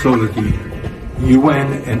 So that the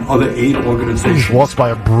UN and other aid organizations he walks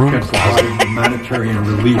by a broom can provide humanitarian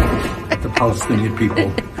relief that the Palestinian people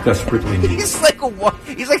desperately need. He's like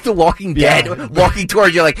the Walking Dead, walking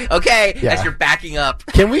towards you, like, okay, as you're backing up.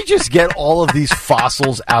 Can we just get all of these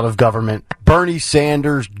fossils out of government? Bernie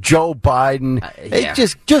Sanders, Joe Biden,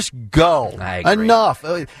 just go. Enough.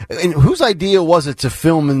 And whose idea was it to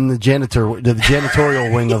film in the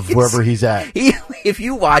janitorial wing of wherever he's at? If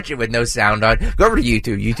you watch it with no sound on, go over to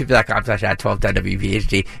YouTube,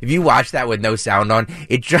 youtube.com/@1210WPHT. If you watch that with no sound on,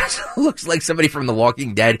 it just looks like somebody from The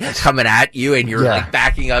Walking Dead coming at you, and you're like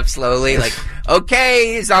backing up slowly, like,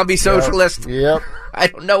 okay, zombie socialist. Yep. I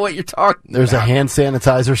don't know what you're talking about. There's a hand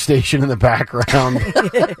sanitizer station in the background.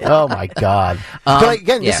 Oh, my God. But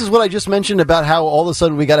again, this is what I just mentioned about how all of a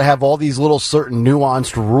sudden we got to have all these little certain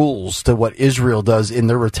nuanced rules to what Israel does in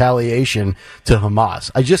their retaliation to Hamas.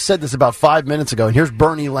 I just said this about 5 minutes ago, and here's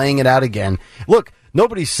Bernie laying it out again. Look,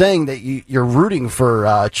 nobody's saying that you're rooting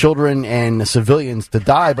for children and civilians to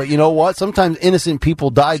die, but you know what? Sometimes innocent people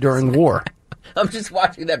die during war. I'm just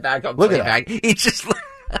watching that back up. Look at that. He's just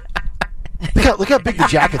look how big the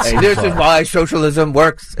jackets are. This is why socialism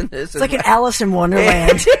works. It's like an Alice in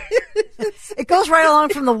Wonderland. It goes right along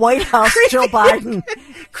from the White House, Joe Biden.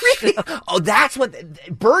 Oh, that's what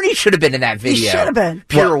Bernie should have been in that video. He should have been.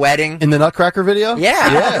 Pirouetting. In the Nutcracker video?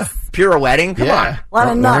 Yeah. Pirouetting. Come on. A lot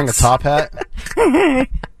of nuts. Wearing a top hat.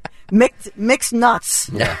 Mixed nuts.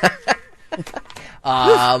 Yeah.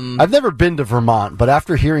 I've never been to Vermont, but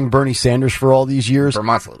after hearing Bernie Sanders for all these years,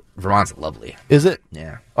 Vermont's lovely. Is it?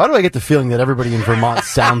 Yeah. Why do I get the feeling that everybody in Vermont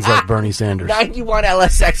sounds like Bernie Sanders? 91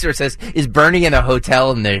 LSXer says, is Bernie in a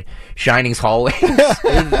hotel in the Shining's hallways?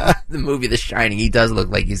 The movie The Shining, he does look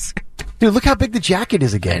like he's... Dude, look how big the jacket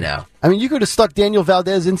is again. I know. I mean, you could have stuck Daniel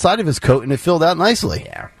Valdez inside of his coat and it filled out nicely.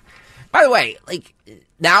 Yeah. By the way, like...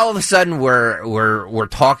 Now all of a sudden we're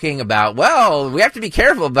talking about, well, we have to be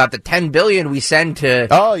careful about the $10 billion we send to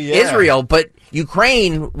Israel, but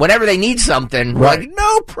Ukraine, whenever they need something, we're like,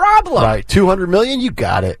 no problem. Right, $200 million, you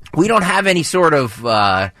got it. We don't have any sort of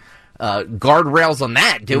guardrails on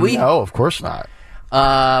that, do we? No, of course not.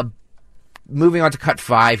 Moving on to cut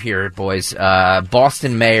 5 here, boys.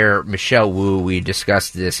 Boston Mayor Michelle Wu, we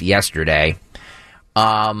discussed this yesterday.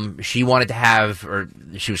 She wanted to have, or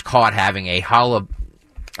she was caught having a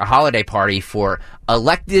holiday party for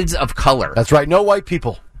electeds of color. That's right, no white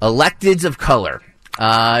people. Electeds of color.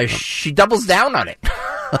 She doubles down on it.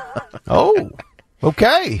 Oh,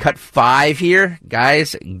 okay. Cut 5 here.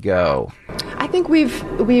 Guys, go. I think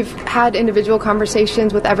we've had individual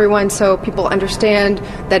conversations with everyone so people understand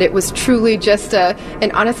that it was truly just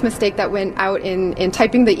an honest mistake that went out in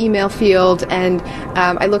typing the email field, and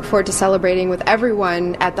I look forward to celebrating with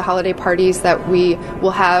everyone at the holiday parties that we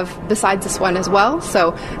will have besides this one as well.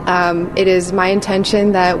 So it is my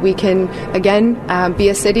intention that we can, again, be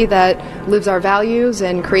a city that lives our values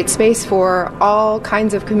and create space for all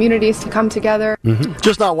kinds of communities to come together. Mm-hmm.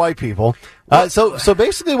 Just not white people. So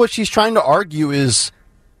basically what she's trying to argue is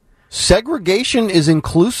segregation is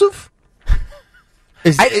inclusive?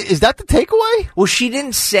 Is that the takeaway? Well, she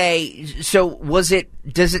didn't say, so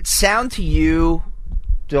does it sound to you,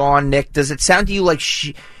 Dawn, Nick, does it sound to you like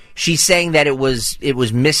she's saying that it was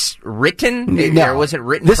miswritten? No. Or wasn't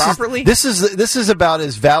written properly? This is about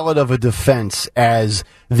as valid of a defense as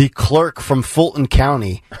the clerk from Fulton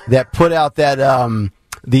County that put out that,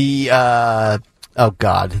 the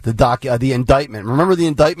indictment. Remember the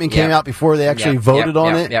indictment came out before they actually voted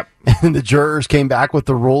on it? Yep. And the jurors came back with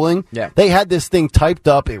the ruling? Yeah. They had this thing typed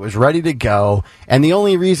up. It was ready to go. And the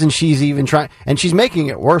only reason she's even trying... And she's making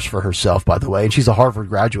it worse for herself, by the way. And she's a Harvard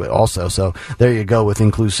graduate also. So there you go with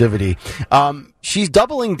inclusivity. She's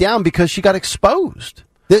doubling down because she got exposed.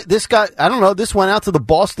 This went out to the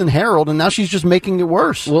Boston Herald, and now she's just making it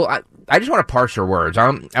worse. Well, I just want to parse her words. I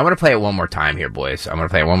want to play it one more time here, boys. I'm going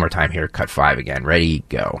to play it one more time here. Cut 5 again. Ready,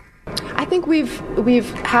 go. I think we've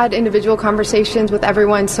had individual conversations with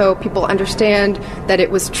everyone, so people understand that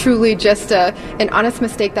it was truly just an honest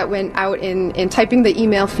mistake that went out in typing the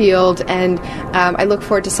email field, and I look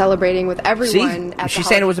forward to celebrating with everyone. See, she's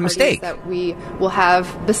saying it was a mistake that we will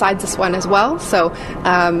have besides this one as well. So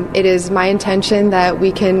it is my intention that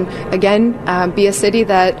we can again be a city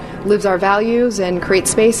that lives our values and create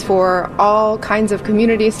space for all kinds of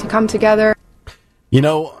communities to come together. You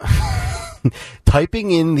know. Typing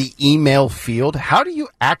in the email field, how do you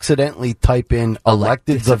accidentally type in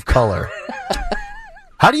electeds of color?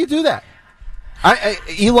 How do you do that?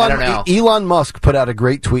 Elon Musk put out a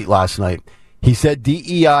great tweet last night. He said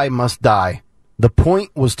DEI must die. The point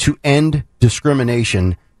was to end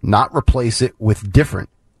discrimination, not replace it with different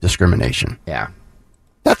discrimination. Yeah.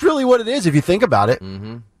 That's really what it is if you think about it.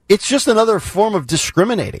 Mm-hmm. It's just another form of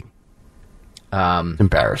discriminating.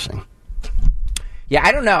 Embarrassing. Yeah,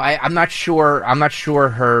 I don't know. I'm not sure. I'm not sure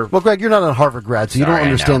her. Well, Greg, you're not a Harvard grad, so you don't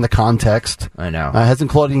understand the context. I know. Hasn't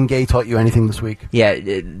Claudine Gay taught you anything this week? Yeah,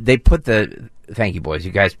 they put the. Thank you, boys.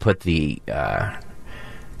 You guys put the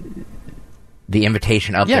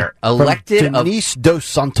invitation up there. Elected Denise Dos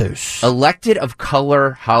Santos. Elected of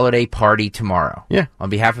color holiday party tomorrow. Yeah. On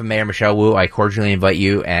behalf of Mayor Michelle Wu, I cordially invite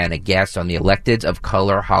you and a guest on the Electeds of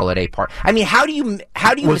Color holiday party. I mean, how do you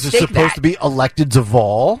was mistake it supposed to be electeds of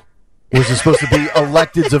all? Was it supposed to be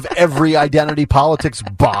electeds of every identity politics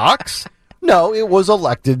box? No, it was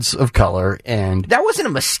electeds of color, and that wasn't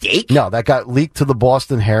a mistake. No, that got leaked to the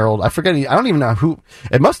Boston Herald. I forget. I don't even know who.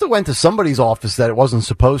 It must have went to somebody's office that it wasn't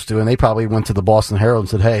supposed to, and they probably went to the Boston Herald and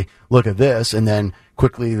said, "Hey, look at this." And then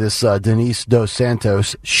quickly, this Denise Dos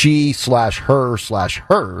Santos, she/her/hers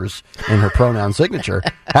in her pronoun signature,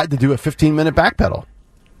 had to do a 15-minute backpedal.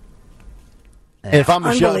 And if I'm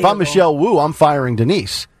Michelle Wu, I'm firing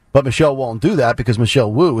Denise. But Michelle won't do that because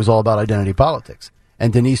Michelle Wu is all about identity politics.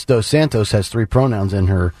 And Denise Dos Santos has 3 pronouns in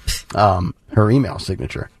her email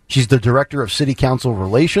signature. She's the Director of City Council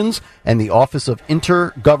Relations and the Office of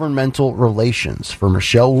Intergovernmental Relations for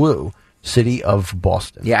Michelle Wu, City of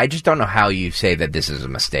Boston. Yeah, I just don't know how you say that this is a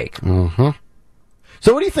mistake. Mm-hmm.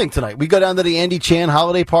 So what do you think tonight? We go down to the Andy Chan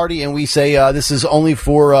holiday party and we say this is only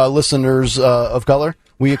for listeners of color?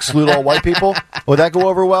 We exclude all white people? Would that go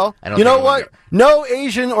over well? You know what? No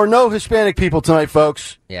Asian or no Hispanic people tonight,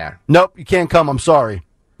 folks. Yeah. Nope, you can't come. I'm sorry.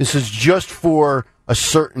 This is just for a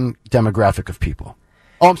certain demographic of people.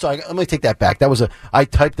 Oh, I'm sorry. Let me take that back. I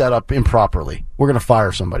typed that up improperly. We're going to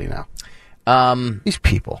fire somebody now. These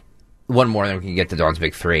people. One more, then we can get to Dawn's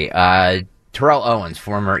Big Three. Terrell Owens,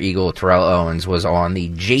 former Eagle Terrell Owens, was on the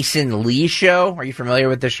Jason Lee Show. Are you familiar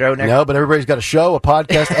with this show, Nick? No, but everybody's got a show, a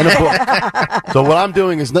podcast, and a book. So what I'm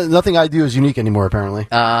doing is nothing I do is unique anymore, apparently.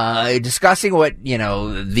 Discussing what,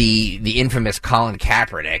 the infamous Colin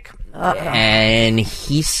Kaepernick. And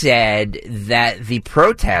he said that the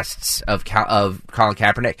protests of Colin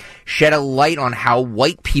Kaepernick shed a light on how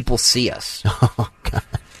white people see us. Oh, God.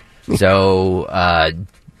 So,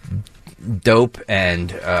 dope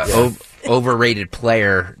and overrated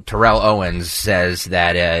player Terrell Owens says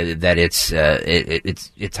that it's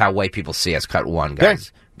how white people see us. Cut one,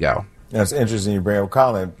 guys. Go. It's interesting you bring up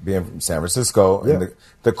Colin being from San Francisco and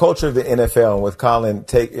the culture of the NFL, and with Colin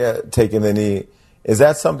taking the knee. Is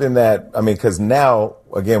that something that, because now,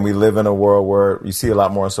 again, we live in a world where you see a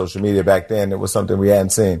lot more on social media. Back then, it was something we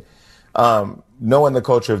hadn't seen. Knowing the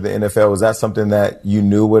culture of the NFL, was that something that you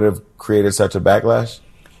knew would have created such a backlash?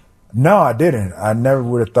 No, I didn't. I never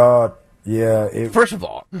would have thought, First of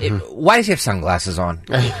all, why does he have sunglasses on?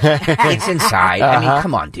 It's inside. I mean,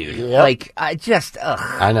 come on, dude. Yep.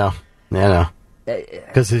 I know.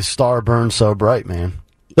 Because his star burns so bright, man.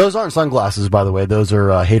 Those aren't sunglasses, by the way. Those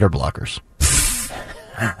are hater blockers.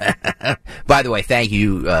 By the way, thank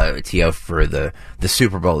you, Tio, for the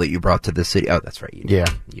Super Bowl that you brought to the city. Oh, that's right.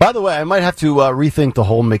 By the way, I might have to rethink the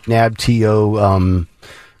whole McNabb-Tio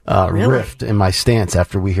rift in my stance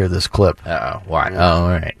after we hear this clip. Uh-oh. Why? Oh, all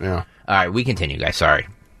right. Yeah. All right, we continue, guys. Sorry.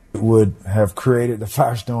 Would have created the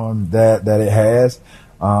firestorm that it has.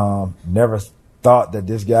 Never thought that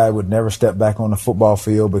this guy would never step back on the football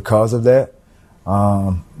field because of that.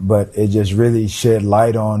 But it just really shed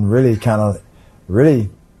light on really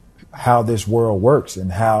how this world works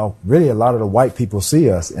and how really a lot of the white people see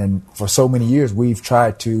us. And for so many years, we've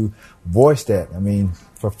tried to voice that.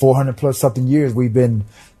 For 400 plus something years, we've been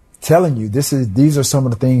telling you these are some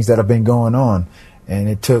of the things that have been going on. And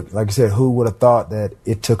it took, like I said, who would have thought that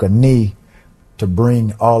it took a knee to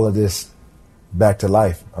bring all of this back to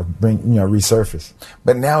life, or resurface.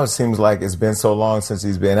 But now it seems like it's been so long since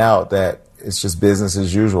he's been out that it's just business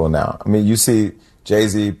as usual now. You see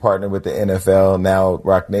Jay-Z partnered with the NFL. Now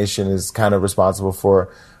Rock Nation is kind of responsible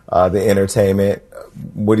for the entertainment.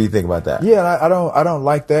 What do you think about that? Yeah, I don't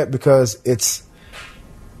like that because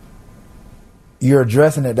you're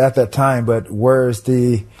addressing it at that time, but where's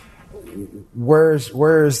the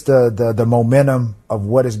momentum of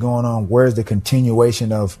what is going on? Where's the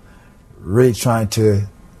continuation of really trying to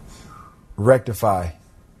rectify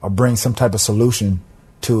or bring some type of solution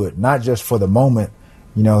to it? Not just for the moment,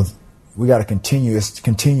 we got to continue. It's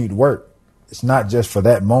continued work. It's not just for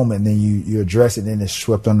that moment, and then you address it, and then it's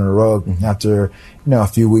swept under the rug after, a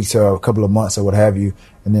few weeks or a couple of months or what have you.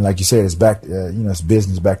 And then, like you said, it's back, it's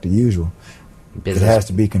business back to usual. It has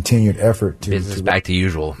to be continued effort. Business back to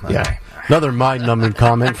usual. Okay. Yeah. Another mind-numbing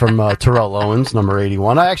comment from Terrell Owens, number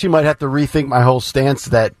 81. I actually might have to rethink my whole stance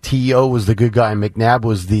that T.O. was the good guy and McNabb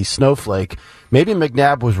was the snowflake. Maybe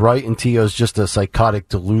McNabb was right and T.O.'s just a psychotic,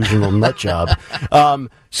 delusional nut job.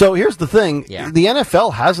 So here's the thing. Yeah. The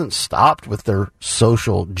NFL hasn't stopped with their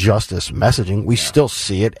social justice messaging. We still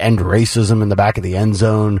see it. End racism in the back of the end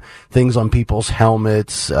zone, things on people's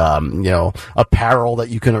helmets, apparel that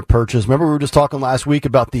you can purchase. Remember we were just talking last week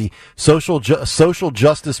about the social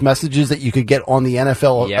justice messages that you could get on the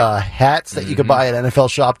NFL hats that you could buy at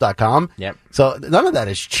NFLshop.com. Yep. So none of that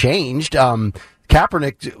has changed.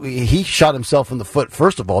 Kaepernick, he shot himself in the foot,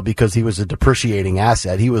 first of all, because he was a depreciating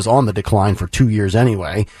asset. He was on the decline for 2 years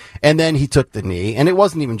anyway. And then he took the knee. And it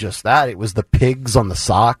wasn't even just that. It was the pigs on the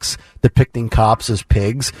socks, depicting cops as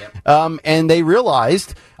pigs. Yep. And they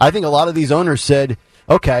realized, I think a lot of these owners said,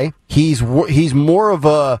 okay, he's more of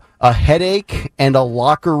a headache and a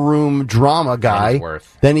locker room drama guy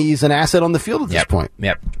than he's an asset on the field at this point.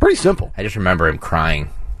 Yep. It's pretty simple. I just remember him crying.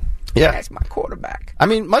 Yeah. That's my quarterback. I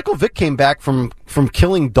mean, Michael Vick came back from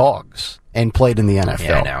killing dogs and played in the NFL.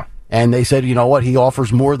 Yeah, I know. And they said, you know what, he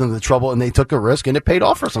offers more than the trouble, and they took a risk, and it paid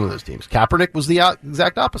off for some of those teams. Kaepernick was the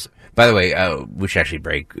exact opposite. By the way, we should actually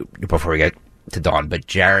break before we get to Dawn, but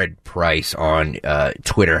Jared Price on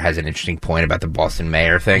Twitter has an interesting point about the Boston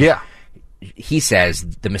mayor thing. Yeah. He says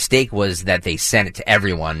the mistake was that they sent it to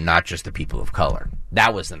everyone, not just the people of color.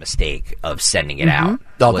 That was the mistake of sending it out.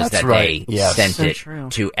 Oh, was that's that right. they sent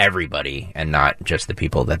it to everybody and not just the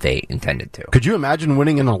people that they intended to. Could you imagine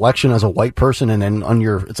winning an election as a white person and then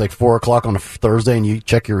it's like 4:00 on a Thursday and you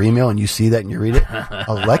check your email and you see that and you read it?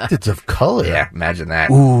 Electeds of color. Yeah, imagine that.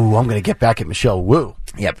 Ooh, I'm going to get back at Michelle Wu.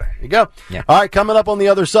 Yep. There you go. Yeah. All right, coming up on the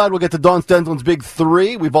other side, we'll get to Dawn Stensland's Big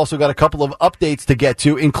Three. We've also got a couple of updates to get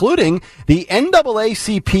to, including the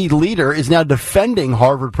NAACP leader is now defending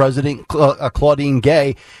Harvard President Claudine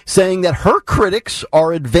Gay, saying that her critics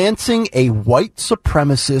are advancing a white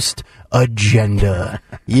supremacist agenda.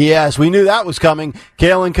 Yes, we knew that was coming.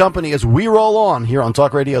 Kale and Company as we roll on here on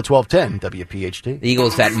Talk Radio 1210 WPHT. The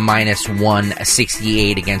Eagles at minus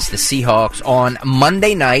 168 against the Seahawks on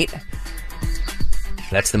Monday night.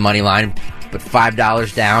 That's the money line, but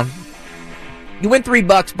 $5 down. You win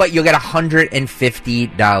 $3, but you'll get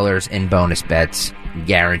 $150 in bonus bets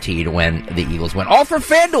guaranteed when the Eagles win. All from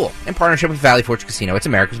FanDuel in partnership with Valley Forge Casino. It's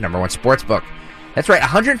America's #1 sports book. That's right,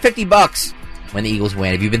 $150 when the Eagles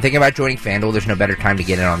win. If you've been thinking about joining FanDuel, there's no better time to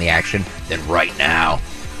get in on the action than right now.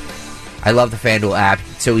 I love the FanDuel app.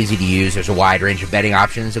 It's so easy to use. There's a wide range of betting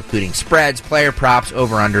options, including spreads, player props,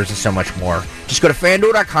 over-unders, and so much more. Just go to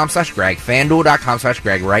FanDuel.com/Greg,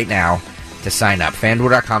 FanDuel.com/Greg right now to sign up.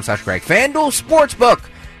 FanDuel.com/Greg. FanDuel Sportsbook,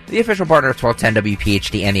 the official partner of 1210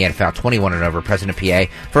 WPHT and the NFL. 21 and over, present in PA.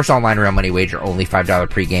 First online real money wager, only $5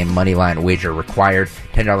 pregame money line wager required.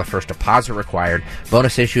 $10 first deposit required.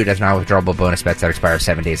 Bonus issued as non-withdrawable bonus bets that expire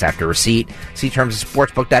 7 days after receipt. See terms at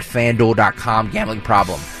sportsbook.fanduel.com. Gambling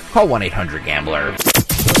problem? Call 1-800-GAMBLER.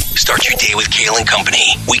 Start your day with Kale and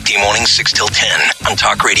Company. Weekday mornings 6 till 10 on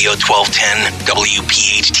Talk Radio 1210,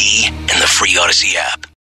 WPHT, and the free Odyssey app.